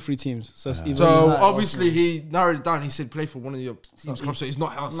and it's only 3 teams. So it's either So United or obviously Arsenal. he narrowed it down. He said play for one of your teams' clubs. So he's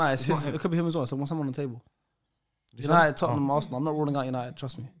not house. Nah, it's not his, him. it could be him as well. So someone on the table. Is United, that- Tottenham, Arsenal. I'm not ruling out United.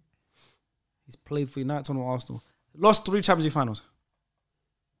 Trust me. He's played for United, Tottenham, Arsenal. Lost 3 Champions League finals.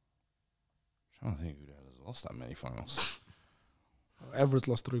 I don't think who the hell has lost that many finals. Everest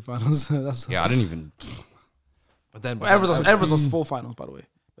lost 3 finals. That's Yeah, I didn't even. But then, Everest lost 4 finals, by the way.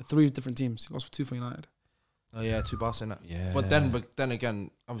 But 3 different teams. He lost 2 for United. Oh yeah, 2 Barca in that. Yeah. But then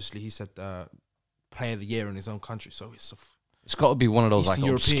again, obviously he said player of the year in his own country. So it's It's got to be one of those Eastern like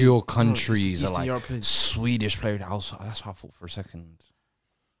European- obscure countries, Eastern or like European. Swedish player. That's how I thought for a second.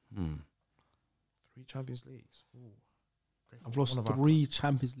 3 Champions Leagues. Ooh. I've lost One of our 3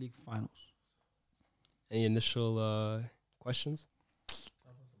 Champions League finals. Any initial questions?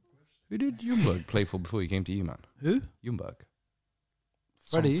 Who did Ljungberg play for before he came to you, man? Who? Ljungberg.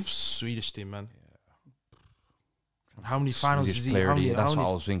 Freddie? Some Swedish team, man. How many finals Swedish is he? player How of the many, year, That's how what I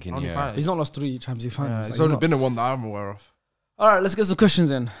many, was thinking. how many Yeah. finals? He's not lost 3 Champions League finals. Yeah, Like, it's he's only not- been the one that I'm aware of. All right, let's get some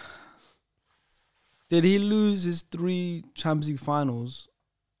questions in. Did he lose his 3 Champions League finals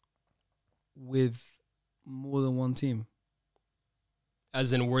with more than one team?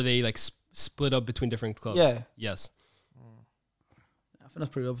 As in, were they like split up between different clubs? Yeah. Yes. I think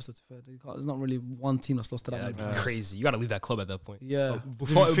that's pretty obvious. To be fair. There's not really one team that's lost to that Yeah, many. that'd be crazy. You got to leave that club at that point. Yeah.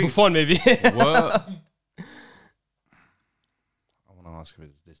 Buffon maybe. What? ask if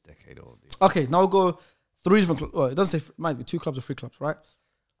it's this decade or the. Okay, now we'll go 3 different clubs. Well, it doesn't say, might be 2 clubs or 3 clubs, right?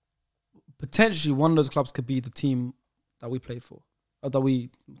 Potentially one of those clubs could be the team that we played for, or that we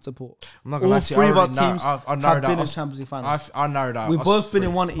support. I'm not gonna lie All to you, 3 I of our already know- teams I've have narrowed been out in us- Champions League finals. I narrowed out. We've us both been in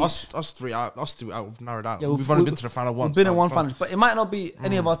three. one each. Us three. I've narrowed out. Yeah, we've only been to the final once. We've been so in one I'm final, but it might not be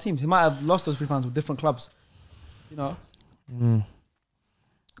any of our teams. He might have lost those 3 finals with different clubs, you know.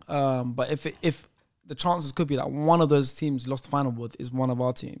 But if the chances could be that one of those teams lost the final with is one of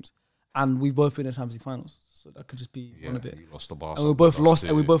our teams, and we've both been in Champions League finals, so that could just be one of it. You lost the Barca. And we both lost,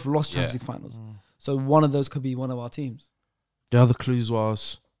 and we to- both lost yeah. Champions League finals. So one of those could be one of our teams. The other clues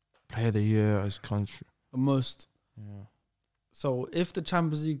was player of the year as country. The most. Yeah. So if the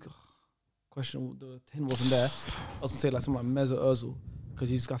Champions League question, the hint wasn't there, I was gonna say like someone like Mesut Ozil,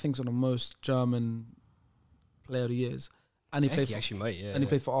 because I think he's one of the most German player of the years, and he Yeah, played he for, actually might, yeah. and he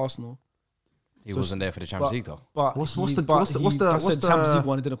played for Arsenal. He So wasn't there for the Champions but- League though. But What's he- the- but what's the- he- what's the- that's what's the Champions the- League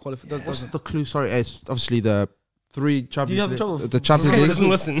one. He didn't qualify. What's the clue? Sorry, it's obviously the 3 Champions have League. trouble? The This Champions This guy League. doesn't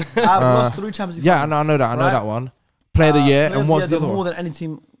listen. I've lost 3 Champions League. Yeah, finals. I know that. I know Right? that one. Player of the year, Player and of what's the year, other more one? than any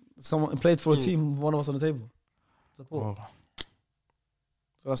team. Someone played for a team. One of us on the table. Support. Oh.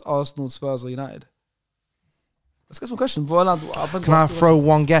 So that's Arsenal, Spurs, or United. Let's get some questions. Bro. Can I throw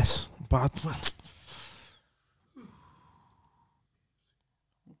one guess? But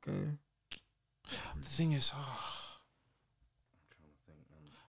Okay. the thing is,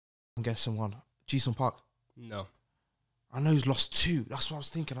 I'm guessing one. Jason Park. No. I know he's lost 2. That's what I was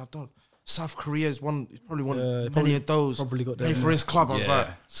thinking. I don't. South Korea is one. He's probably one Yeah, of many probably- of those. Probably got Play there. for his club. I was like,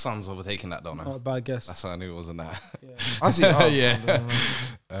 Sun's overtaking that, don't Not know. a bad guess. That's how I knew it wasn't that. Yeah. I see. Oh, Yeah.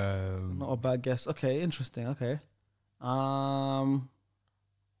 Not a bad guess. Okay, interesting. Okay.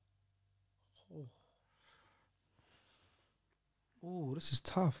 Oh, this is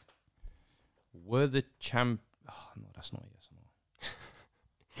tough. Were the champ? Oh, no, that's not yes or no.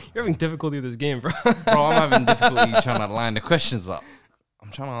 You're having difficulty with this game, bro. Bro, I'm having difficulty trying to line the questions up.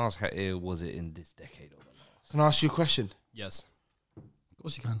 I'm trying to ask how was it in this decade or the last? Can I ask you a question? Yes. Of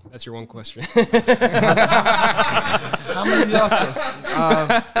course you can. That's your one question. How many have you asked?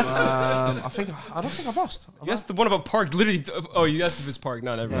 I don't think I've asked. You asked the one about Park. Literally. Oh, you asked if it's Park.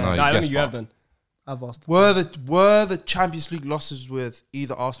 No, never. No, mind. you I don't guessed think you have Park. then. I've asked. Were the Champions League losses with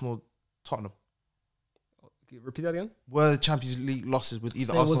either Arsenal or Tottenham? Can you repeat that again? Were the Champions League losses with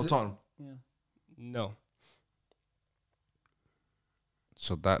either Say, Arsenal was or it- Tottenham? Yeah. No.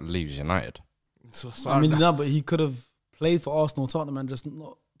 So that leaves United. So I mean, no, but he could have played for Arsenal, Tottenham, and just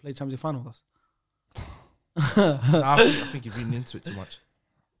not played Champions League final with us. I think you've been into it too much.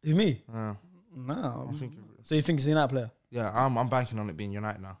 Who, me? Yeah, No. I think. So you think he's a United player? Yeah, I'm banking on it being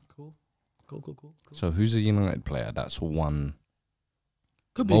United now. Cool. So who's a United player that's won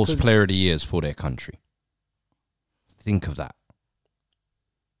Could be most 'cause- player of the years for their country? Think of that.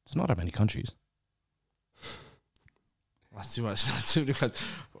 It's not that many countries. That's too much. That's too much.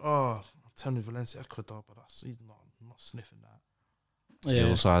 Oh, Antonio Valencia, Ecuador, but he's not sniffing that. He Yeah.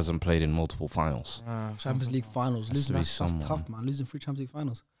 also hasn't played in multiple finals. Champions League finals. Has to Losing be that's someone. tough, man. Losing 3 Champions League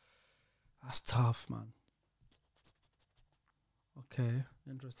finals. That's tough, man. Okay,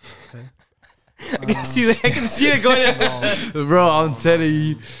 interesting. Okay. I can see it going in his head. Bro, I'm telling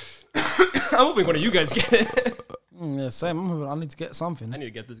you. I'm hoping one of you guys get it. Yeah, same. I need to get something. I need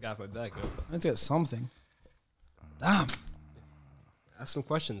to get this guy off my back, man. I need to get something. Damn. Ask some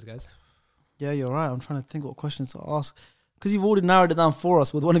questions, guys. Yeah, you're right. I'm trying to think what questions to ask. Because you've already narrowed it down for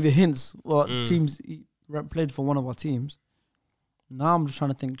us with one of your hints. What teams he played for one of our teams. Now I'm just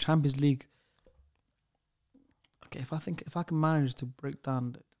trying to think Champions League. Okay, if I can manage to break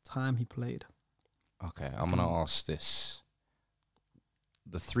down the time he played. Okay, I'm going to ask this.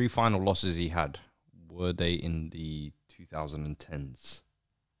 The 3 final losses he had, were they in the 2010s?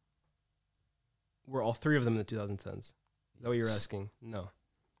 Were all 3 of them in the 2010s? Is that what you're asking? No.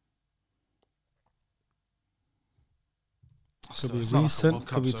 Could be recent.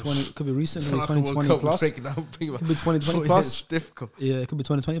 Could be 20. Could be recent. Could be 2020 plus. Could be 2020 It's plus. difficult. Yeah, it could be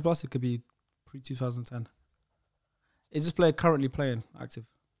 2020 plus. It could be pre-2010. Is this player currently playing active?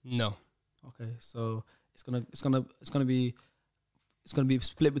 No. Okay, so it's gonna be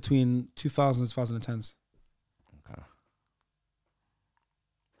split between 2000s and 2010s. Okay.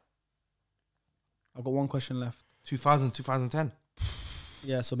 I've got one question left. 2000, 2010.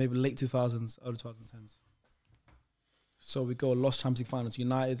 Yeah, so maybe late 2000s, early 2010s. So we go lost Champions League finals.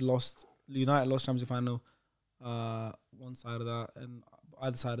 United lost Champions League final. One side of that and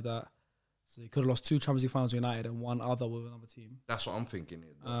either side of that. So you could have lost 2 Champions League finals with United and one other with another team. That's what I'm thinking.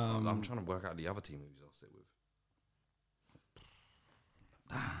 I'm trying to work out the other team he lost it with.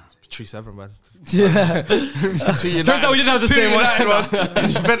 Patrice Evra, man. Yeah. Turns out we didn't have the same one.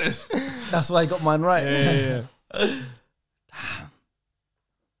 Juventus. That's why I got mine right. Yeah.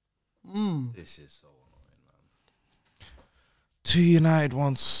 This is so annoying, man. 2 United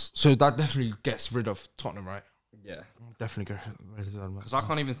ones. So that definitely gets rid of Tottenham, right? Yeah. Definitely get rid of them. Because I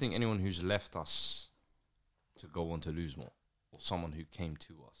can't even think anyone who's left us to go on to lose more. Or someone who came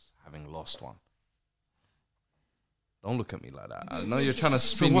to us having lost one. Don't look at me like that. I know you're trying to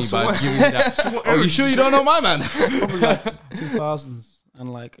spin me by giving me that. Oh, you sure you don't know my man? Probably like 2000s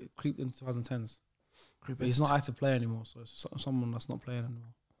and like creep into 2010s. But he's not active player anymore, so it's someone that's not playing anymore.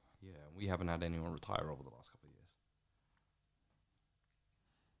 Yeah, we haven't had anyone retire over the last couple of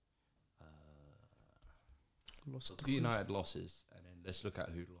years. So 2 United losses, and then let's look at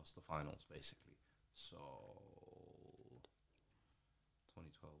who lost the finals, basically. So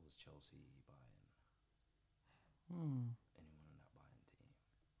 2012 was Chelsea, Bayern. Anyone in that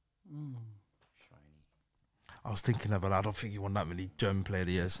Bayern team? Shiny. I was thinking about it. I don't think he won that many German player of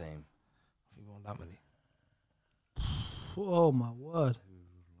the years. Same. I think he won that many. Oh my word!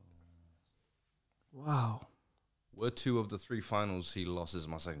 Wow. Were 2 of the 3 finals he lost? Is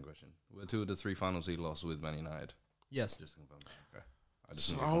my second question. Were 2 of the 3 finals he lost with Man United? Yes. Just to confirm. Okay. I just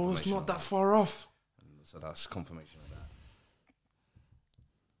So need I was confirmation not on that far off. So that's confirmation of that.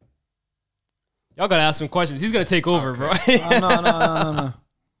 Y'all gotta ask some questions. He's gonna take over, bro. No.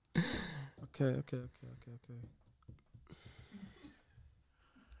 Okay.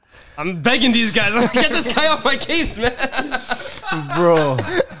 I'm begging these guys. I'm gonna get this guy off my case, man. Bro.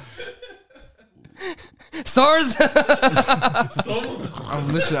 Stars.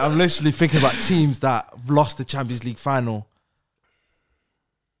 I'm literally thinking about teams that have lost the Champions League final.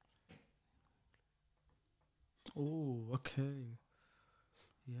 Oh, okay.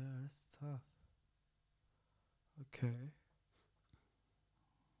 Yeah, that's tough. Okay.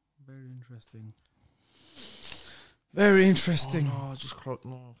 Very interesting. Very interesting. Oh, no, just clock.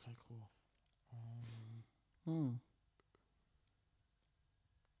 No, okay, cool.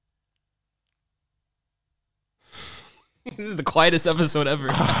 This is the quietest episode ever.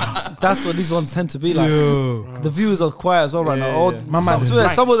 That's what these ones tend to be like. The viewers are quiet as well right now. All, My man,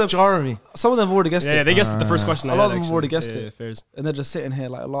 some of them, jarring me. some of them have already guessed Yeah, it, they guessed the first question. A lot of them have already guessed it. Fairs. and they're just sitting here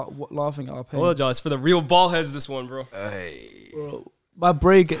like laughing at our pain. Oh, Josh, for the real ball heads, this one, bro. Hey. Bro, my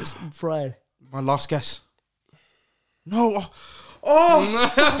brain gets fried. My last guess. No. Oh.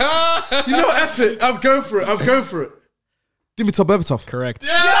 You know what? F it. I'm going for it. Dimitar Berbatov. Correct. You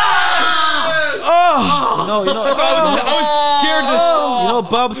know, I was scared this. you know,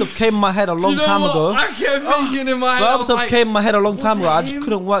 Berbatov came in my head a long time ago. I kept thinking in my head. Berbatov came in my head a long time ago. I just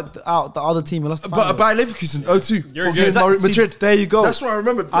couldn't work out the other team. We lost the final. But Bayer Leverkusen, 0-2. You're Against good. Madrid. There you go. That's what I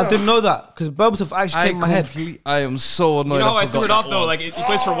remembered. I didn't know that because Berbatov actually came in my head. I am so annoyed. You know how I forgot threw it off that though? one. Like he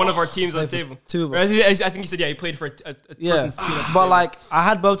plays for one of our teams on the table. Two of Or them. I think he said he played for a Yeah, person's team. but like I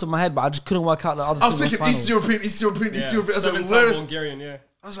had Berbatov in my head, but I just couldn't work out the other I was team. thinking East European. I was like, Seven-time where is... Bulgarian, yeah.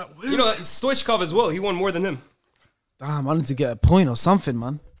 I was like, where You know, Stoichkov as well. He won more than him. Damn, I need to get a point or something,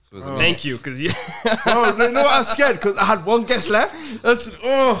 man. So it was Thank you, because you. Oh, no, I was scared because I had one guess left. I said,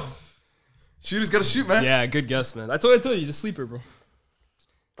 shooter's got to shoot, man. Yeah, good guess, man. I told you, he's a sleeper, bro.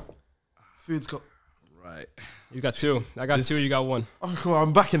 Food's got... right. You got 2. I got 2. You got 1. Oh, cool.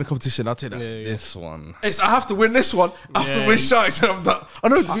 I'm back in the competition. I'll take that. This one. It's, I have to win this one. I have to win Sharks and I'm done. I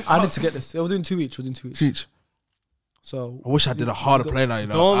know. I need to get this. Yeah, we're doing 2 each. Teach. So I wish I did a harder play now, you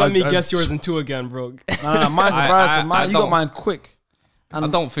know. Don't let me guess yours in 2 again, bro. no, mine's embarrassing. I You got don't- mine quick. I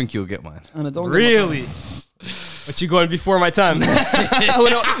don't think you'll get mine. And I don't Really? But you going before my time? when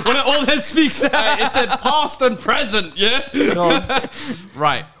an old head speaks. It said past and present, yeah? No.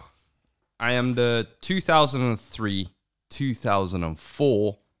 Right. I am the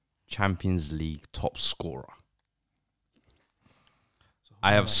 2003-2004 Champions League top scorer.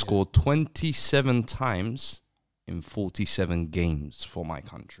 I have scored 27 times in 47 games for my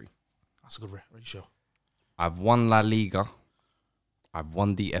country. That's a good ratio. I've won La Liga. I've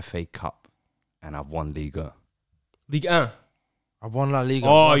won the FA Cup. And I've won Liga. Ligue 1. I won La Liga.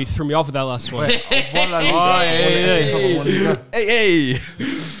 Oh, you threw me off with that last one. I won La Liga. Oh, yeah. Hey!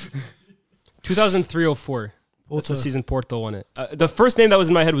 2003-04. That's the season Porto won it. The first name that was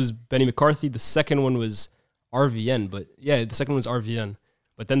in my head was Benny McCarthy. The second one was RVN. But yeah, the second one was RVN.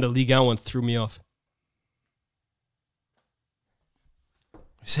 But then the Ligue 1 one threw me off.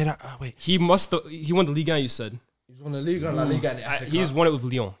 Say that. Wait. He won the Ligue 1, you said. He's won La Liga, La Liga, and the FA He's Cup. won it with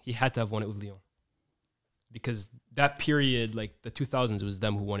Lyon. He had to have won it with Lyon. Because that period, like the 2000s, it was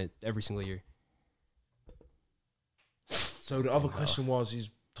them who won it every single year. So the other question was his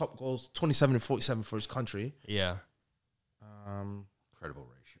top goals, 27 and 47 for his country. Yeah. Incredible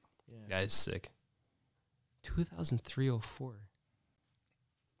ratio. That is sick. 2003-04.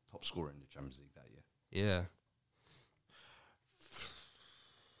 Top scorer in the Champions League that year. Yeah.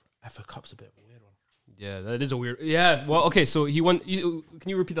 FA Cup's a bit of a weird one. Yeah, that is a weird. Yeah, well, okay, so he won. Can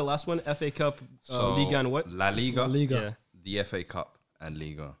you repeat the last one? FA Cup, Liga, and what? La Liga, Liga. Yeah. the FA Cup, and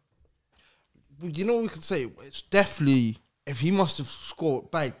Liga. Well, you know what we could say? It's definitely, if he must have scored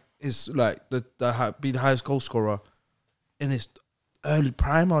back, is like be the highest goal scorer in his early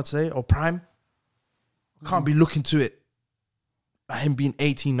prime, I'd say, or prime. Can't be looking to it. Like him being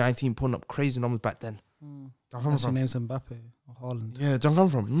 18, 19, putting up crazy numbers back then. Don't come That's your from. name's Mbappe or Haaland. Yeah, don't come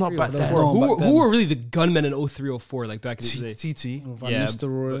from. Not back that's then. wrong. Who, back then. who were really the gunmen in 03-04, like back in the day? TT. Van Yeah,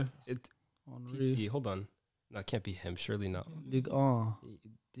 Nistelrooy, It, Henry, TT, hold on. No, it can't be him. Surely not. Ligue 1.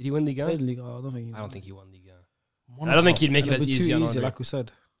 Did he win Liga? Played Ligue 1. I don't think he I don't think he won Liga. Monaco. I don't think he'd make it It'll as be easy too on easy, Andre. like we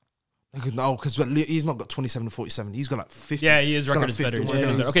said. No, because he's not got 27 to 47. He's got like 50. Yeah, his He's got record like is better. 50. His record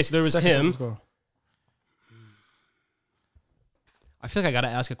is better. Okay, so there was Second top him. scorer. I feel like I gotta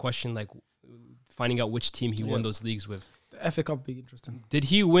ask a question, like finding out which team he won Yeah. those leagues with. The FA Cup would be interesting. Did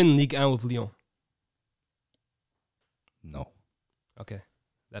he win Ligue 1 with Lyon? No. Okay,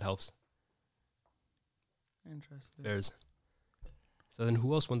 that helps. Interesting. There's. So then,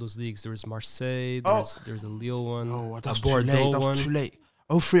 who else won those leagues? There was Marseille. Oh. There was a Lille one. Oh, a that was too Bordeaux late. That one. was too late.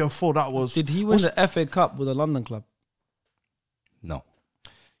 03 or 04, that was. Did he win the FA Cup with a London club? No.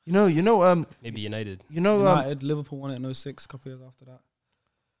 Maybe United. United, Liverpool won it in 06, a couple years after that.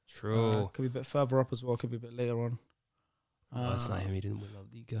 True. Could be a bit further up as well, could be a bit later on. No, that's not him. He didn't win La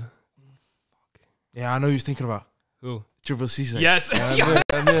Liga. Yeah, I know who you're thinking about. Who? Triple C. Yes. I knew it.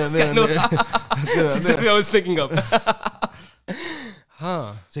 That's exactly what I was thinking of.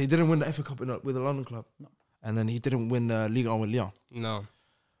 Huh. So he didn't win the FA Cup with the London club. No. And then he didn't win the Ligue 1 with Lyon. No.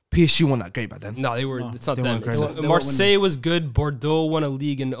 PSG won that great back then. No, they were. No, It's not they them. weren't great. It's- They weren't Marseille was good. Bordeaux won a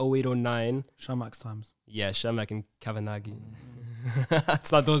league in 08-09. Shamak's times. Yeah, Shamak and Kavanaghi.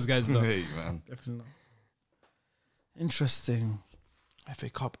 It's not those guys though. Hey, man. Definitely not. Interesting. FA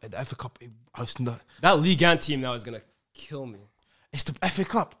Cup. The FA Cup. I was not, That Ligue 1 team now is gonna kill me. it's the FA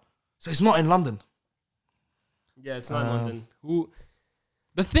Cup. So it's not in London. Yeah, it's not in London. Who?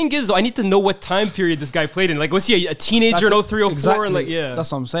 The thing is, though, I need to know what time period this guy played in. Like, was he a teenager in 03 or 04? And like, yeah, That's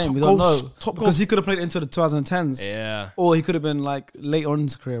what I'm saying. Top We don't goals- know. top Because goals. he could have played into the 2010s. yeah. Or he could have been like late on in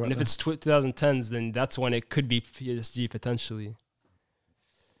his career. Right And if there. it's 2010s, then that's when it could be PSG potentially.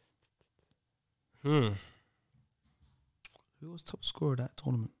 Who was top scorer of that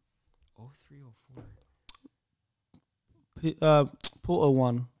tournament? 03 04. Porto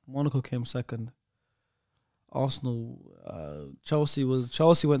won. Monaco came second. Arsenal, Chelsea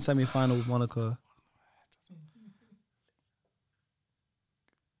went semi-final with Monaco.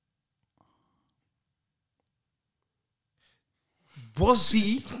 Was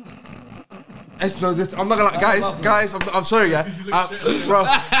he? It's no, I'm not gonna lie. Guys, I'm sorry, yeah.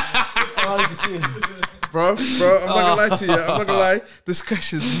 Bro, I'm not gonna lie to you. I'm not gonna lie. This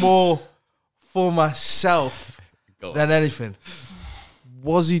question is more for myself than anything.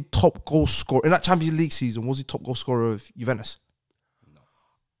 Was he top goal scorer in that Champions League season? Was he top goal scorer of Juventus?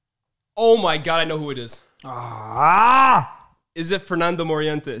 Oh my god, I know who it is. Is it Fernando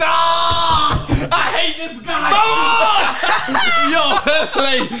Morientes? I hate this guy. Yo,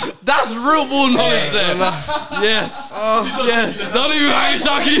 like, that's real ball knowledge there. Yes. Yes. Don't even hang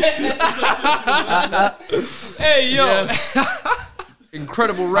Sharky. Hey, yo. Yes.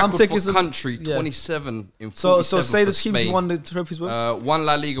 Incredible record taking for some- country. yeah. 27 in 47 So say the for teams he Spain. won the trophies with. One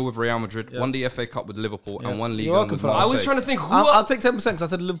La Liga with Real Madrid, won the FA Cup with Liverpool, Yeah. and one Liga You're welcome with for that. Marseille. I was trying to think who. I'll take 10% because I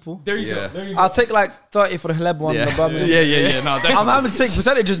said Liverpool. There you Yeah. go. There you go. I'll take like 30 for the Hleb one. Yeah. The Birmingham. Yeah. No, I'm definitely. having to take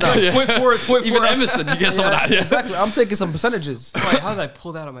percentages now. Point four. Even Emerson, you get some of that. Yeah. Exactly. I'm taking some percentages. Wait, how did I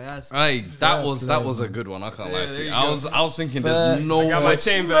pull that out of my ass? Hey, that was a good one. I can't lie to there you. you I go. was thinking Fair. there's no Got my way.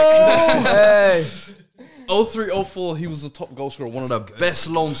 chain back. Hey. 03-04, he was the top goal scorer, one of the best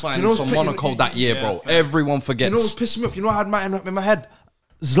loan signings what's from picking- Monaco that year, Yeah, bro. facts. Everyone You forgets. know what's pissing me off? You know what I had in my head?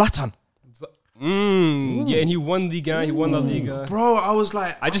 Zlatan. Yeah, and he won Liga. He won La Liga. Bro, I was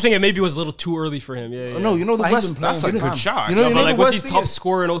like, I just think it maybe was a little too early for him. Yeah. no, you know the He's worst. been playing That's a for good time. shot. You know, But the like, was worst he thing top is-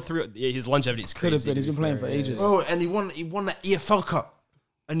 scorer in 03? Yeah, his longevity is crazy. Could have been. He's to been be playing fair. for ages. Bro, and he won the EFL Cup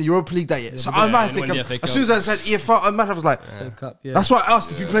and the Europa League that year. So I and might won think the FA as soon as I said EFL, I was like, FA Cup, yeah. that's why I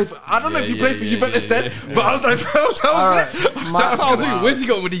asked if you play for. I don't know if you play for Juventus then, but I was like, that was it. That's what I was thinking, where's he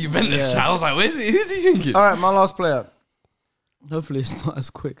going with the Juventus? Yeah. Chat? I was like, who's he thinking? All right, my last player. Hopefully it's not as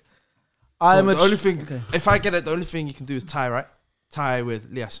quick. I'm the a only thing, if I get it, the only thing you can do is tie, right? Tie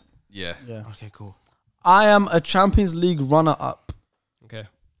with Lias. Yeah. Yeah. Okay, cool. I am a Champions League runner-up. Okay.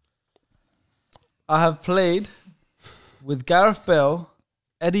 I have played with Gareth Bale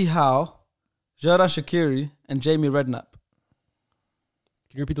Eddie Howe, Jordan Shaqiri, and Jamie Redknapp.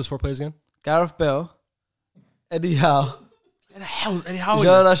 Can you repeat those 4 players again? Gareth Bale, Eddie Howe, Where the hell's Eddie Howe?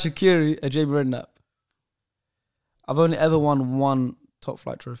 Jordan Shaqiri, and Jamie Redknapp. I've only ever won 1 top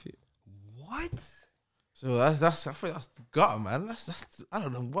flight trophy. What? So that's I think that's the gutter, man. That's I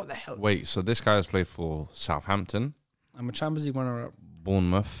don't know what the hell. Wait, so this guy has played for Southampton, I'm a Champions League runner-up.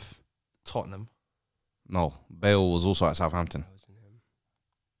 Bournemouth. Tottenham. No, Bale was also at Southampton.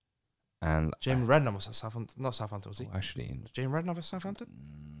 And Jamie Redknapp was at Southampton. Not Southampton, was he? actually, Was Jamie Redknapp at Southampton?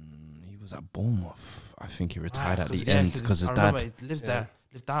 he was at Bournemouth. I think he retired Ah, at the yeah, end because his I dad. remember he lives there,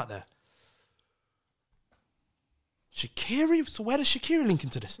 lived out there. Shaqiri? So where does Shaqiri link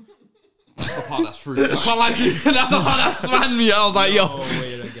into this? That's the part that's true. That's the part that span me. I was like, yo. Oh,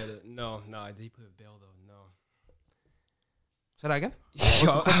 wait, I get it. No, he played with Bale, though. Say that again?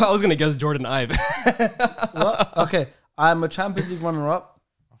 No. I was going to guess Jordan Ive. What? Okay, I'm a Champions League runner-up.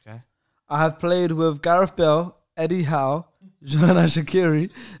 Okay. I have played with Gareth Bale, Eddie Howe, Jordan Shaqiri,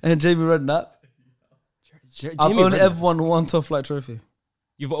 and Jamie Redknapp. I've only ever won 1 top flight trophy.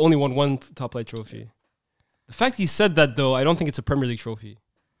 You've only won 1 top flight trophy. The fact he said that, though, I don't think it's a Premier League trophy.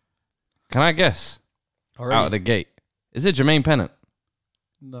 Can I guess? Already? Out of the gate. Is it Jermaine Pennant?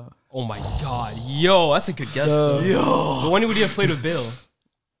 No. Oh, my God. Yo, that's a good guess, though. Yo. But when would he have played with Bale?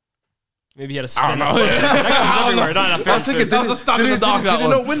 Maybe he had a spin. I don't know. That guy was everywhere. No, I was thinking, That was a stab in the dark, that Did he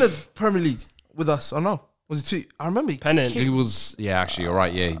one. not win the Premier League with us or no? Was it 2? I remember. Pennant. He was, yeah, actually, you're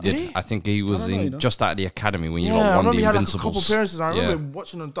right. Yeah, he did. he? I think he was don't know, in you know. just out of the academy when you Yeah, I lot won remember the he had like a couple Invincibles. appearances. I Yeah. remember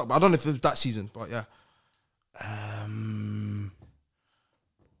watching on top. I don't know if it was that season, but yeah.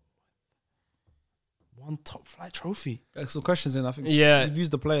 One top flight trophy. Got some questions in, I think. Yeah. You've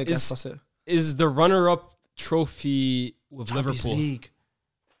used the player, I guess Is- that's it. Is the runner-up trophy with Champions Liverpool? League.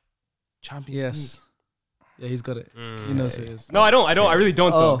 Champions Yes. Yeah, he's got it. He knows who it is. No, I don't. I really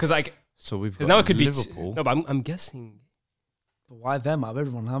don't, though. Oh. Because So we've got now it could be... Liverpool. No, but I'm guessing. But why them out of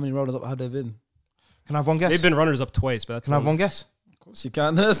everyone? How many runners up have they been? League. Can I have one guess? They've been runners-up twice, but that's... Can I have one guess? Of course you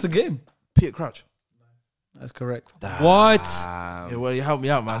can. That's the game. Peter Crouch. That's correct. What? Yeah, well, you helped me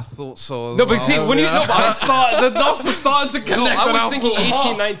out, man. I thought so. No, but see, when you... No, but I the dots are starting to No, connect. I and was thinking thought,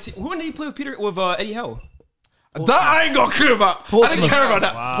 18, 19. Who did he play with Eddie Howe? That I ain't got a clue about. I Portsmouth. didn't care about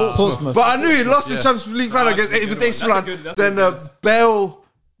that. Wow. Portsmouth. But I knew he lost the Champions League final against that's a it was good AC one. Milan. That's a good- Then that's a good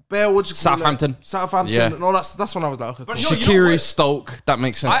Bale, what you call Southampton. it? Southampton. Yeah. And all that's when I was like, okay, cool. But no, you know Shaqiri, what? Stoke. That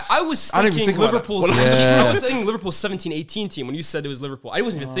makes sense. I was I didn't thinking even think about Liverpool's... that. I was thinking Liverpool's 17-18 team when you said it was Liverpool. I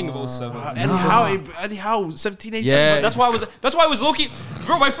wasn't even thinking of 07. Eddie Howe, 17, 18. Yeah. That's why I was low-key...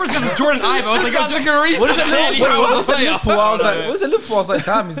 Bro, my first guess was Jordan Ive. I was like, What is it? Eddie Howe. What is it? Liverpool? I was like, what is it? Liverpool? I was like,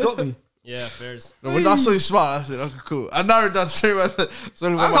 damn, he's got me. Yeah, fairs. No, when I saw you smart, I said, okay, cool. I narrowed down straight away. So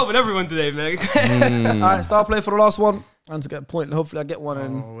I'm helping everyone today, man. All right, star play for the last one. And to get a point. Hopefully I get one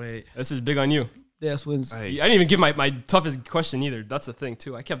and Oh, wait. This is big on you. DS wins. I didn't even give my toughest question either. That's the thing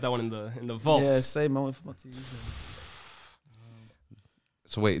too. I kept that one in the vault. Yeah, same. I went for my TV.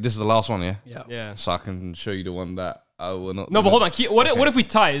 So wait, this is the last one, yeah? Yeah. Yeah. So I can show you the one that I will not. No, but hold on. What if we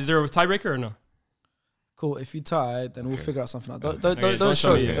tie? Is there a tiebreaker or no? Cool. If you tie, then we'll figure out something out. Don't Okay, don't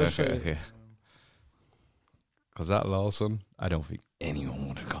show me. you. Don't show you. Because that last one, I don't think anyone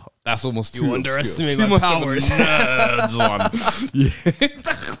would have got. That's almost You too underestimate obscure. my Too much of a powers. nerds one.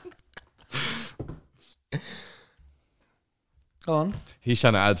 Yeah. Go on. He's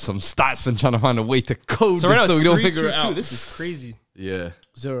trying to add some stats and trying to find a way to code So right now this so it's we don't 3-2-2. figure it out. This is crazy. Yeah.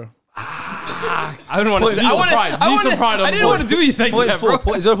 0. I don't want to. Point I four. want pride. Need some pride on I didn't the want to do you. Thank you, Point bro.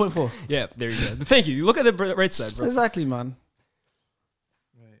 4. 0.4. Yeah, there you go. Thank you. Look at the right side, bro. Exactly, man.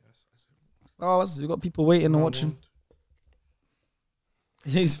 Oh, we got people waiting and watching.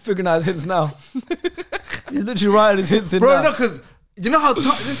 He's figuring out his hints now. He's literally writing his hints in Bro, now. no, because you know how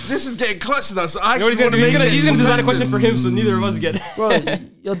this is getting clutch now. So I You know what actually want to make it. he's gonna design a question for him, so neither of us get it. Bro,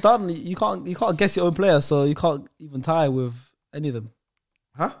 you're done. You can't guess your own player, so you can't even tie with any of them.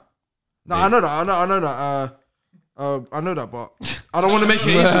 Huh? No, I know that. I know that. I know that, but I don't want to make it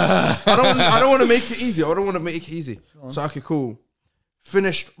easy. I don't want to make it easy. I don't want to make it easy. So okay, cool.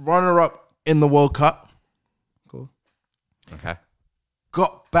 Finished runner-up in the World Cup. Cool. Okay.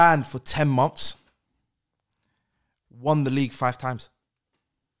 Got banned for 10 months. Won the league 5 times.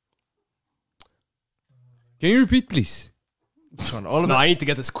 Can you repeat, please? All of No, it. I need to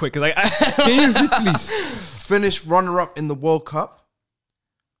get this quick. Like, Can you repeat, please? Finished runner-up in the World Cup.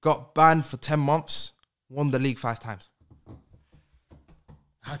 Got banned for 10 months. Won the league 5 times.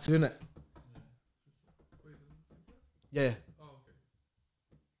 Had to win it. Yeah.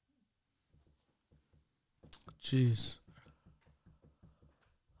 Jeez.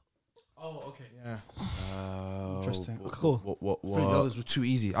 Oh, okay. Yeah. Interesting. Okay, cool. I think the others were too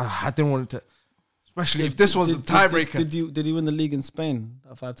easy. I didn't want it to, especially if this was the tiebreaker. Did he win the league in Spain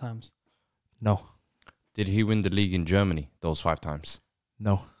 5 times? No, Did he win the league in Germany those 5 times?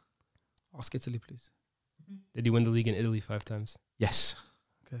 no, Ask Italy, please. Did he win the league in Italy 5 times? yes.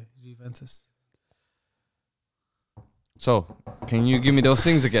 Okay, Juventus. So, can you give me those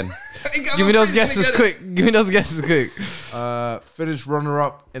things again? Give me those guesses quick. Give me those guesses quick. Finished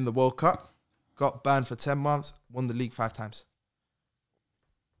runner-up in the World Cup. Got banned for 10 months. Won the league 5 times.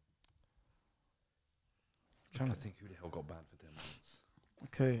 I'm trying to think who the hell got banned for 10 months.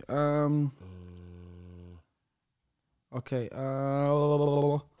 Okay. Okay.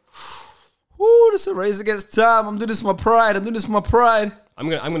 This is a race against time. I'm doing this for my pride.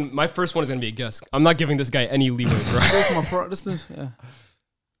 My first one is gonna be a guess. I'm not giving this guy any leeway, bro. Yeah.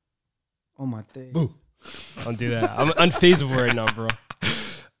 Oh my days. Don't do that. I'm unfazable right now, bro.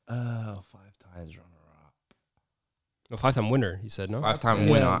 5 times runner-up. No, 5-time winner. He said no. 5-time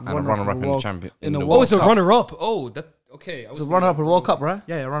Yeah, winner and a runner-up in the champion. in the the World Oh, it's a Cup. runner-up. Oh, that okay. It's a runner-up in the World Cup, right?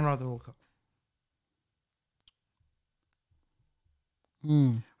 Yeah, runner-up in the World Cup.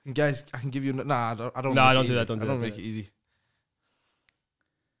 Guys, I can give you. Nah, I don't. Nah, make don't it do that, easy. don't do I don't that, make do it easy.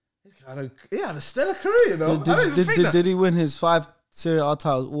 Yeah, the stellar career, you know. I don't even think that. Did he win his 5 Serie A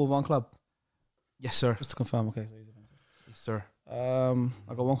titles all with one club? Yes, sir. Just to confirm, okay. So he's Juventus. Yes, sir.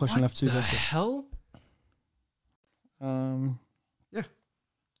 I got one question left. 2 the guesses. hell? Yeah.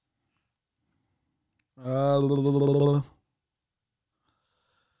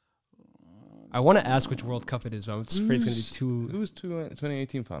 I want to ask which World Cup it is, but I'm just afraid it's gonna be too. Who was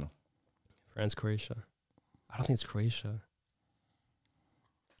 2018 final? France, Croatia. I don't think it's Croatia.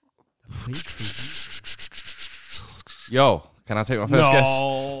 Yo, can I take my first guess?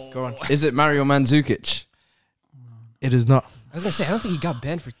 Go on. Is it Mario Mandzukic? It is not. I was gonna say I don't think he got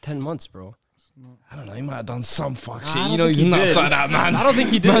banned for 10 months, bro. I don't know. He might have done some fuck I shit. don't You know, think he's he nuts did. like that, man. I don't think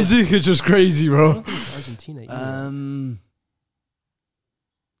he did. Mandzukic was crazy, I bro. don't think it's Argentina either.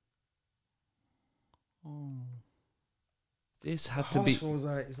 This had How to be. much was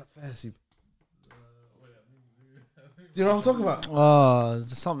that? Is that fantasy? Do you know what I'm talking about? Oh, is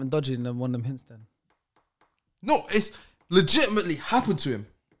there something dodgy in one of them hints then? No, it's legitimately happened to him.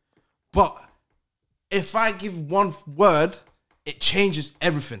 But if I give one word, it changes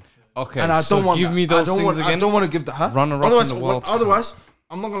everything. Okay, And I so don't want give that. me those things I again. don't want to give that. Huh? Runner-up in otherwise, the World Cup. otherwise,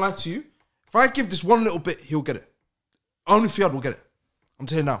 I'm not gonna lie to you. If I give this one little bit, he'll get it. Only Fiat will get it. I'm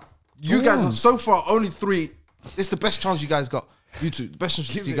telling you now. You guys are so far only 3. It's the best chance you guys got. You two, the best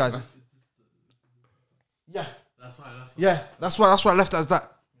chance you guys. Yeah, that's why I left it as that.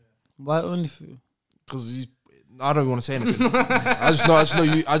 Why only for Because I don't want to say anything. I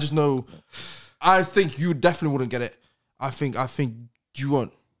just know. I think you definitely wouldn't get it. I think you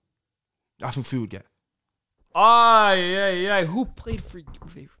won't. I think Phil would get it. Ah, yeah. Who played for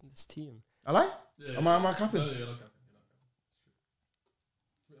Juve from this team? I like. Am I capping?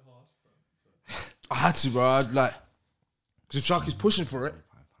 I had to, bro. I'd like, because if Sharky's pushing for it,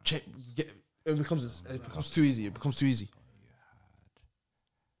 it becomes too easy. It becomes too easy.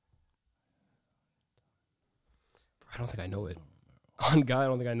 I don't think I know it. On guy, I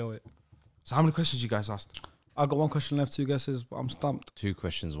don't think I know it. So how many questions you guys asked? I got one question left, 2 guesses, but I'm stumped. 2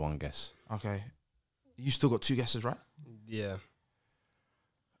 questions, 1 guess. Okay, you still got 2 guesses, right? Yeah.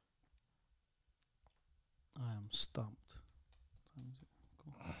 I am stumped.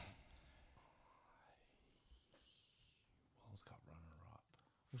 World Cup runner-up.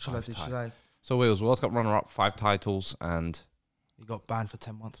 What should I do? Should I? So Wales World Cup runner-up, 5 titles, and You got banned for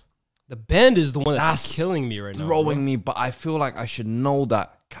 10 months. The band is the one that's That's killing me right now. throwing me. But I feel like I should know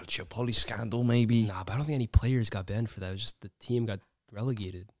that Calciopoli scandal, maybe. Nah, but I don't think any players got banned for that. It was just the team got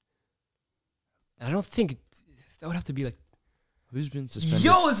relegated. And I don't think that would have to be like. Who's been suspended?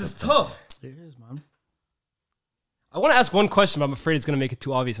 Yo, this is tough. It is, man. I want to ask one question, but I'm afraid it's going to make it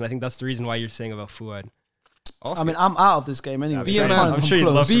too obvious. And I think that's the reason why you're saying about Fuad. I mean, I'm out of this game anyway. Be so a I man. can't I'm come sure you'd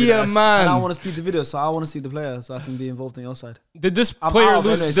close. love to. Be a And I man. want to speed the video, so I want to see the player, so I can be involved in your side. Did this I'm player out,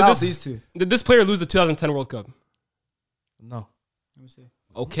 lose? it's Did out this, of these 2. did this player lose the 2010 World Cup? No. Let me see.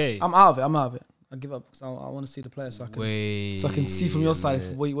 Okay. I'm out of it. I give up because I want to see the player, so I can Wait. see from your side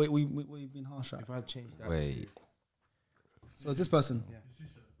if we you've been harsh at. If I change that. Wait. So it's this person. Yeah.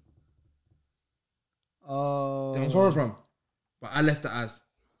 Oh. Where I'm coming from. But I left it as.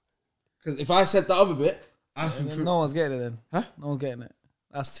 Because if I said the other bit, I think No one's getting it then. Huh? No one's getting it.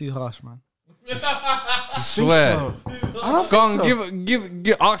 That's too harsh, man. I swear. so. I don't Go think on,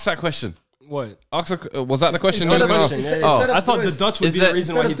 so. ask that question. What? Was that the question? That was the Instead of- question. instead- Yeah, instead I of thought the doing- Dutch would is be the that-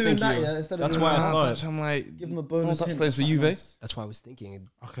 reason why Instead he'd of doing think that, you. yeah, instead of That's doing why I that, thought. I'm like, give them a bonus Dutch hint. plays for Something Juve? nice. That's why I was thinking.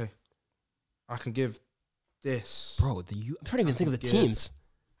 Okay. I can give this. Bro, I'm trying to even think of the teams.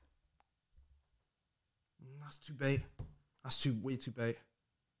 That's too bait. That's way too bait.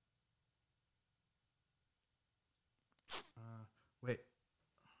 Wait.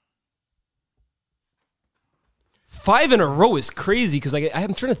 5 in a row is crazy because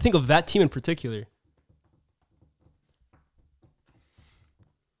I'm trying to think of that team in particular.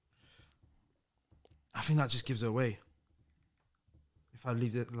 I think that just gives it away. If I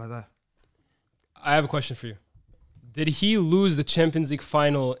leave it like that. I have a question for you. Did he lose the Champions League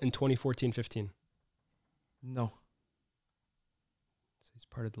final in 2014-15? No. So he's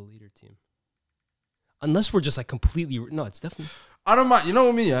part of the leader team. Unless we're just like completely... No, it's definitely... I don't mind. You know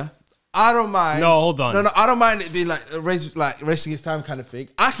what I mean, yeah? I don't mind. No, hold on. No, I don't mind it being like a race, like racing his time kind of thing.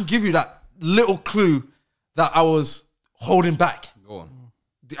 I can give you that little clue that I was holding back. Go on.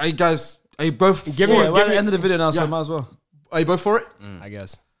 Are you guys... Are you both... Give We're me at the end of the video now, so I might as well. Are you both for it? I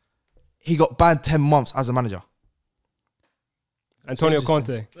guess. He got banned 10 months as a manager. Antonio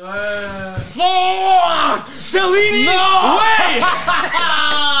Conte. Stellini! No way!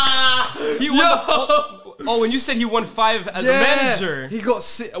 He won when you said he won 5 as a manager. He got...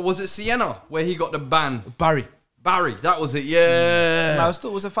 Was it Siena where he got the ban? Barry, that was it, yeah. No,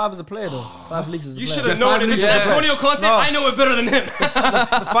 still was it 5 as a player though. 5 leagues as a You player. should have known it. This is Antonio Conte. No. I know it better than him.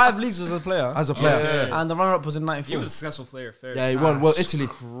 The 5 leagues was as a player. Yeah. And the runner-up was in He '94. was a successful player. Fair. Yeah, he won. Well, Italy.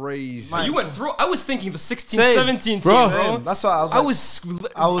 Crazy. You went through. I was thinking the 16, Same. 17 team, Bro. bro. That's what I was. I was.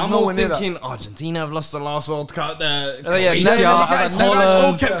 I'm all nowhere near that. thinking Argentina have lost the last World Cup there. Yeah, You guys all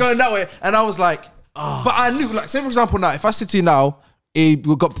Holland. kept going that way. And I was like... But I knew, like, say for example now, if I said to you now, he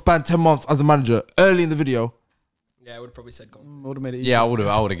got banned 10 months as a manager early in the video. Yeah, I would have probably said Conte. Would have made it easy. Yeah, I would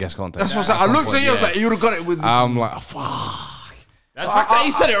have guessed Conte. That's what I'm saying. I looked at you, I was like, you would have got it with... I'm like, fuck. That's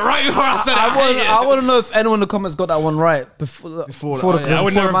He said it right before I said it. I want to know if anyone in the comments got that one right before the I would before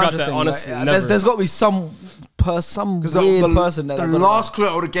never have got manager that, thing. honestly, Like, never. there's got to be some weird person that the got it last clue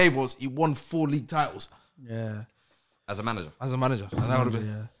I would have gave was he won 4 league titles right. Yeah. As a manager. as a manager. And that would have been...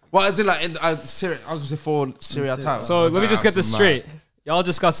 Yeah. Well, I did like I was going to say 4 Serie A titles. So let me just get this straight. Y'all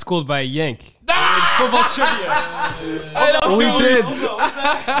just got schooled by a Yank. Football trivia. We did.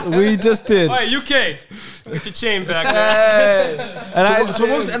 We just did. All right, UK. Get your chain back, man. And So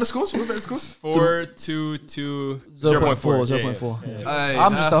what was the end of scores? What was the end of scores? 4, 2, 2, 0.4. 0.4. 0.4. Hey,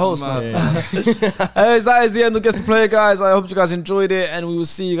 I'm just the host, mad. man. Anyways, that is the end of Guess the Player, guys. I hope you guys enjoyed it, and we will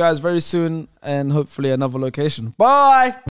see you guys very soon, and hopefully another location. Bye.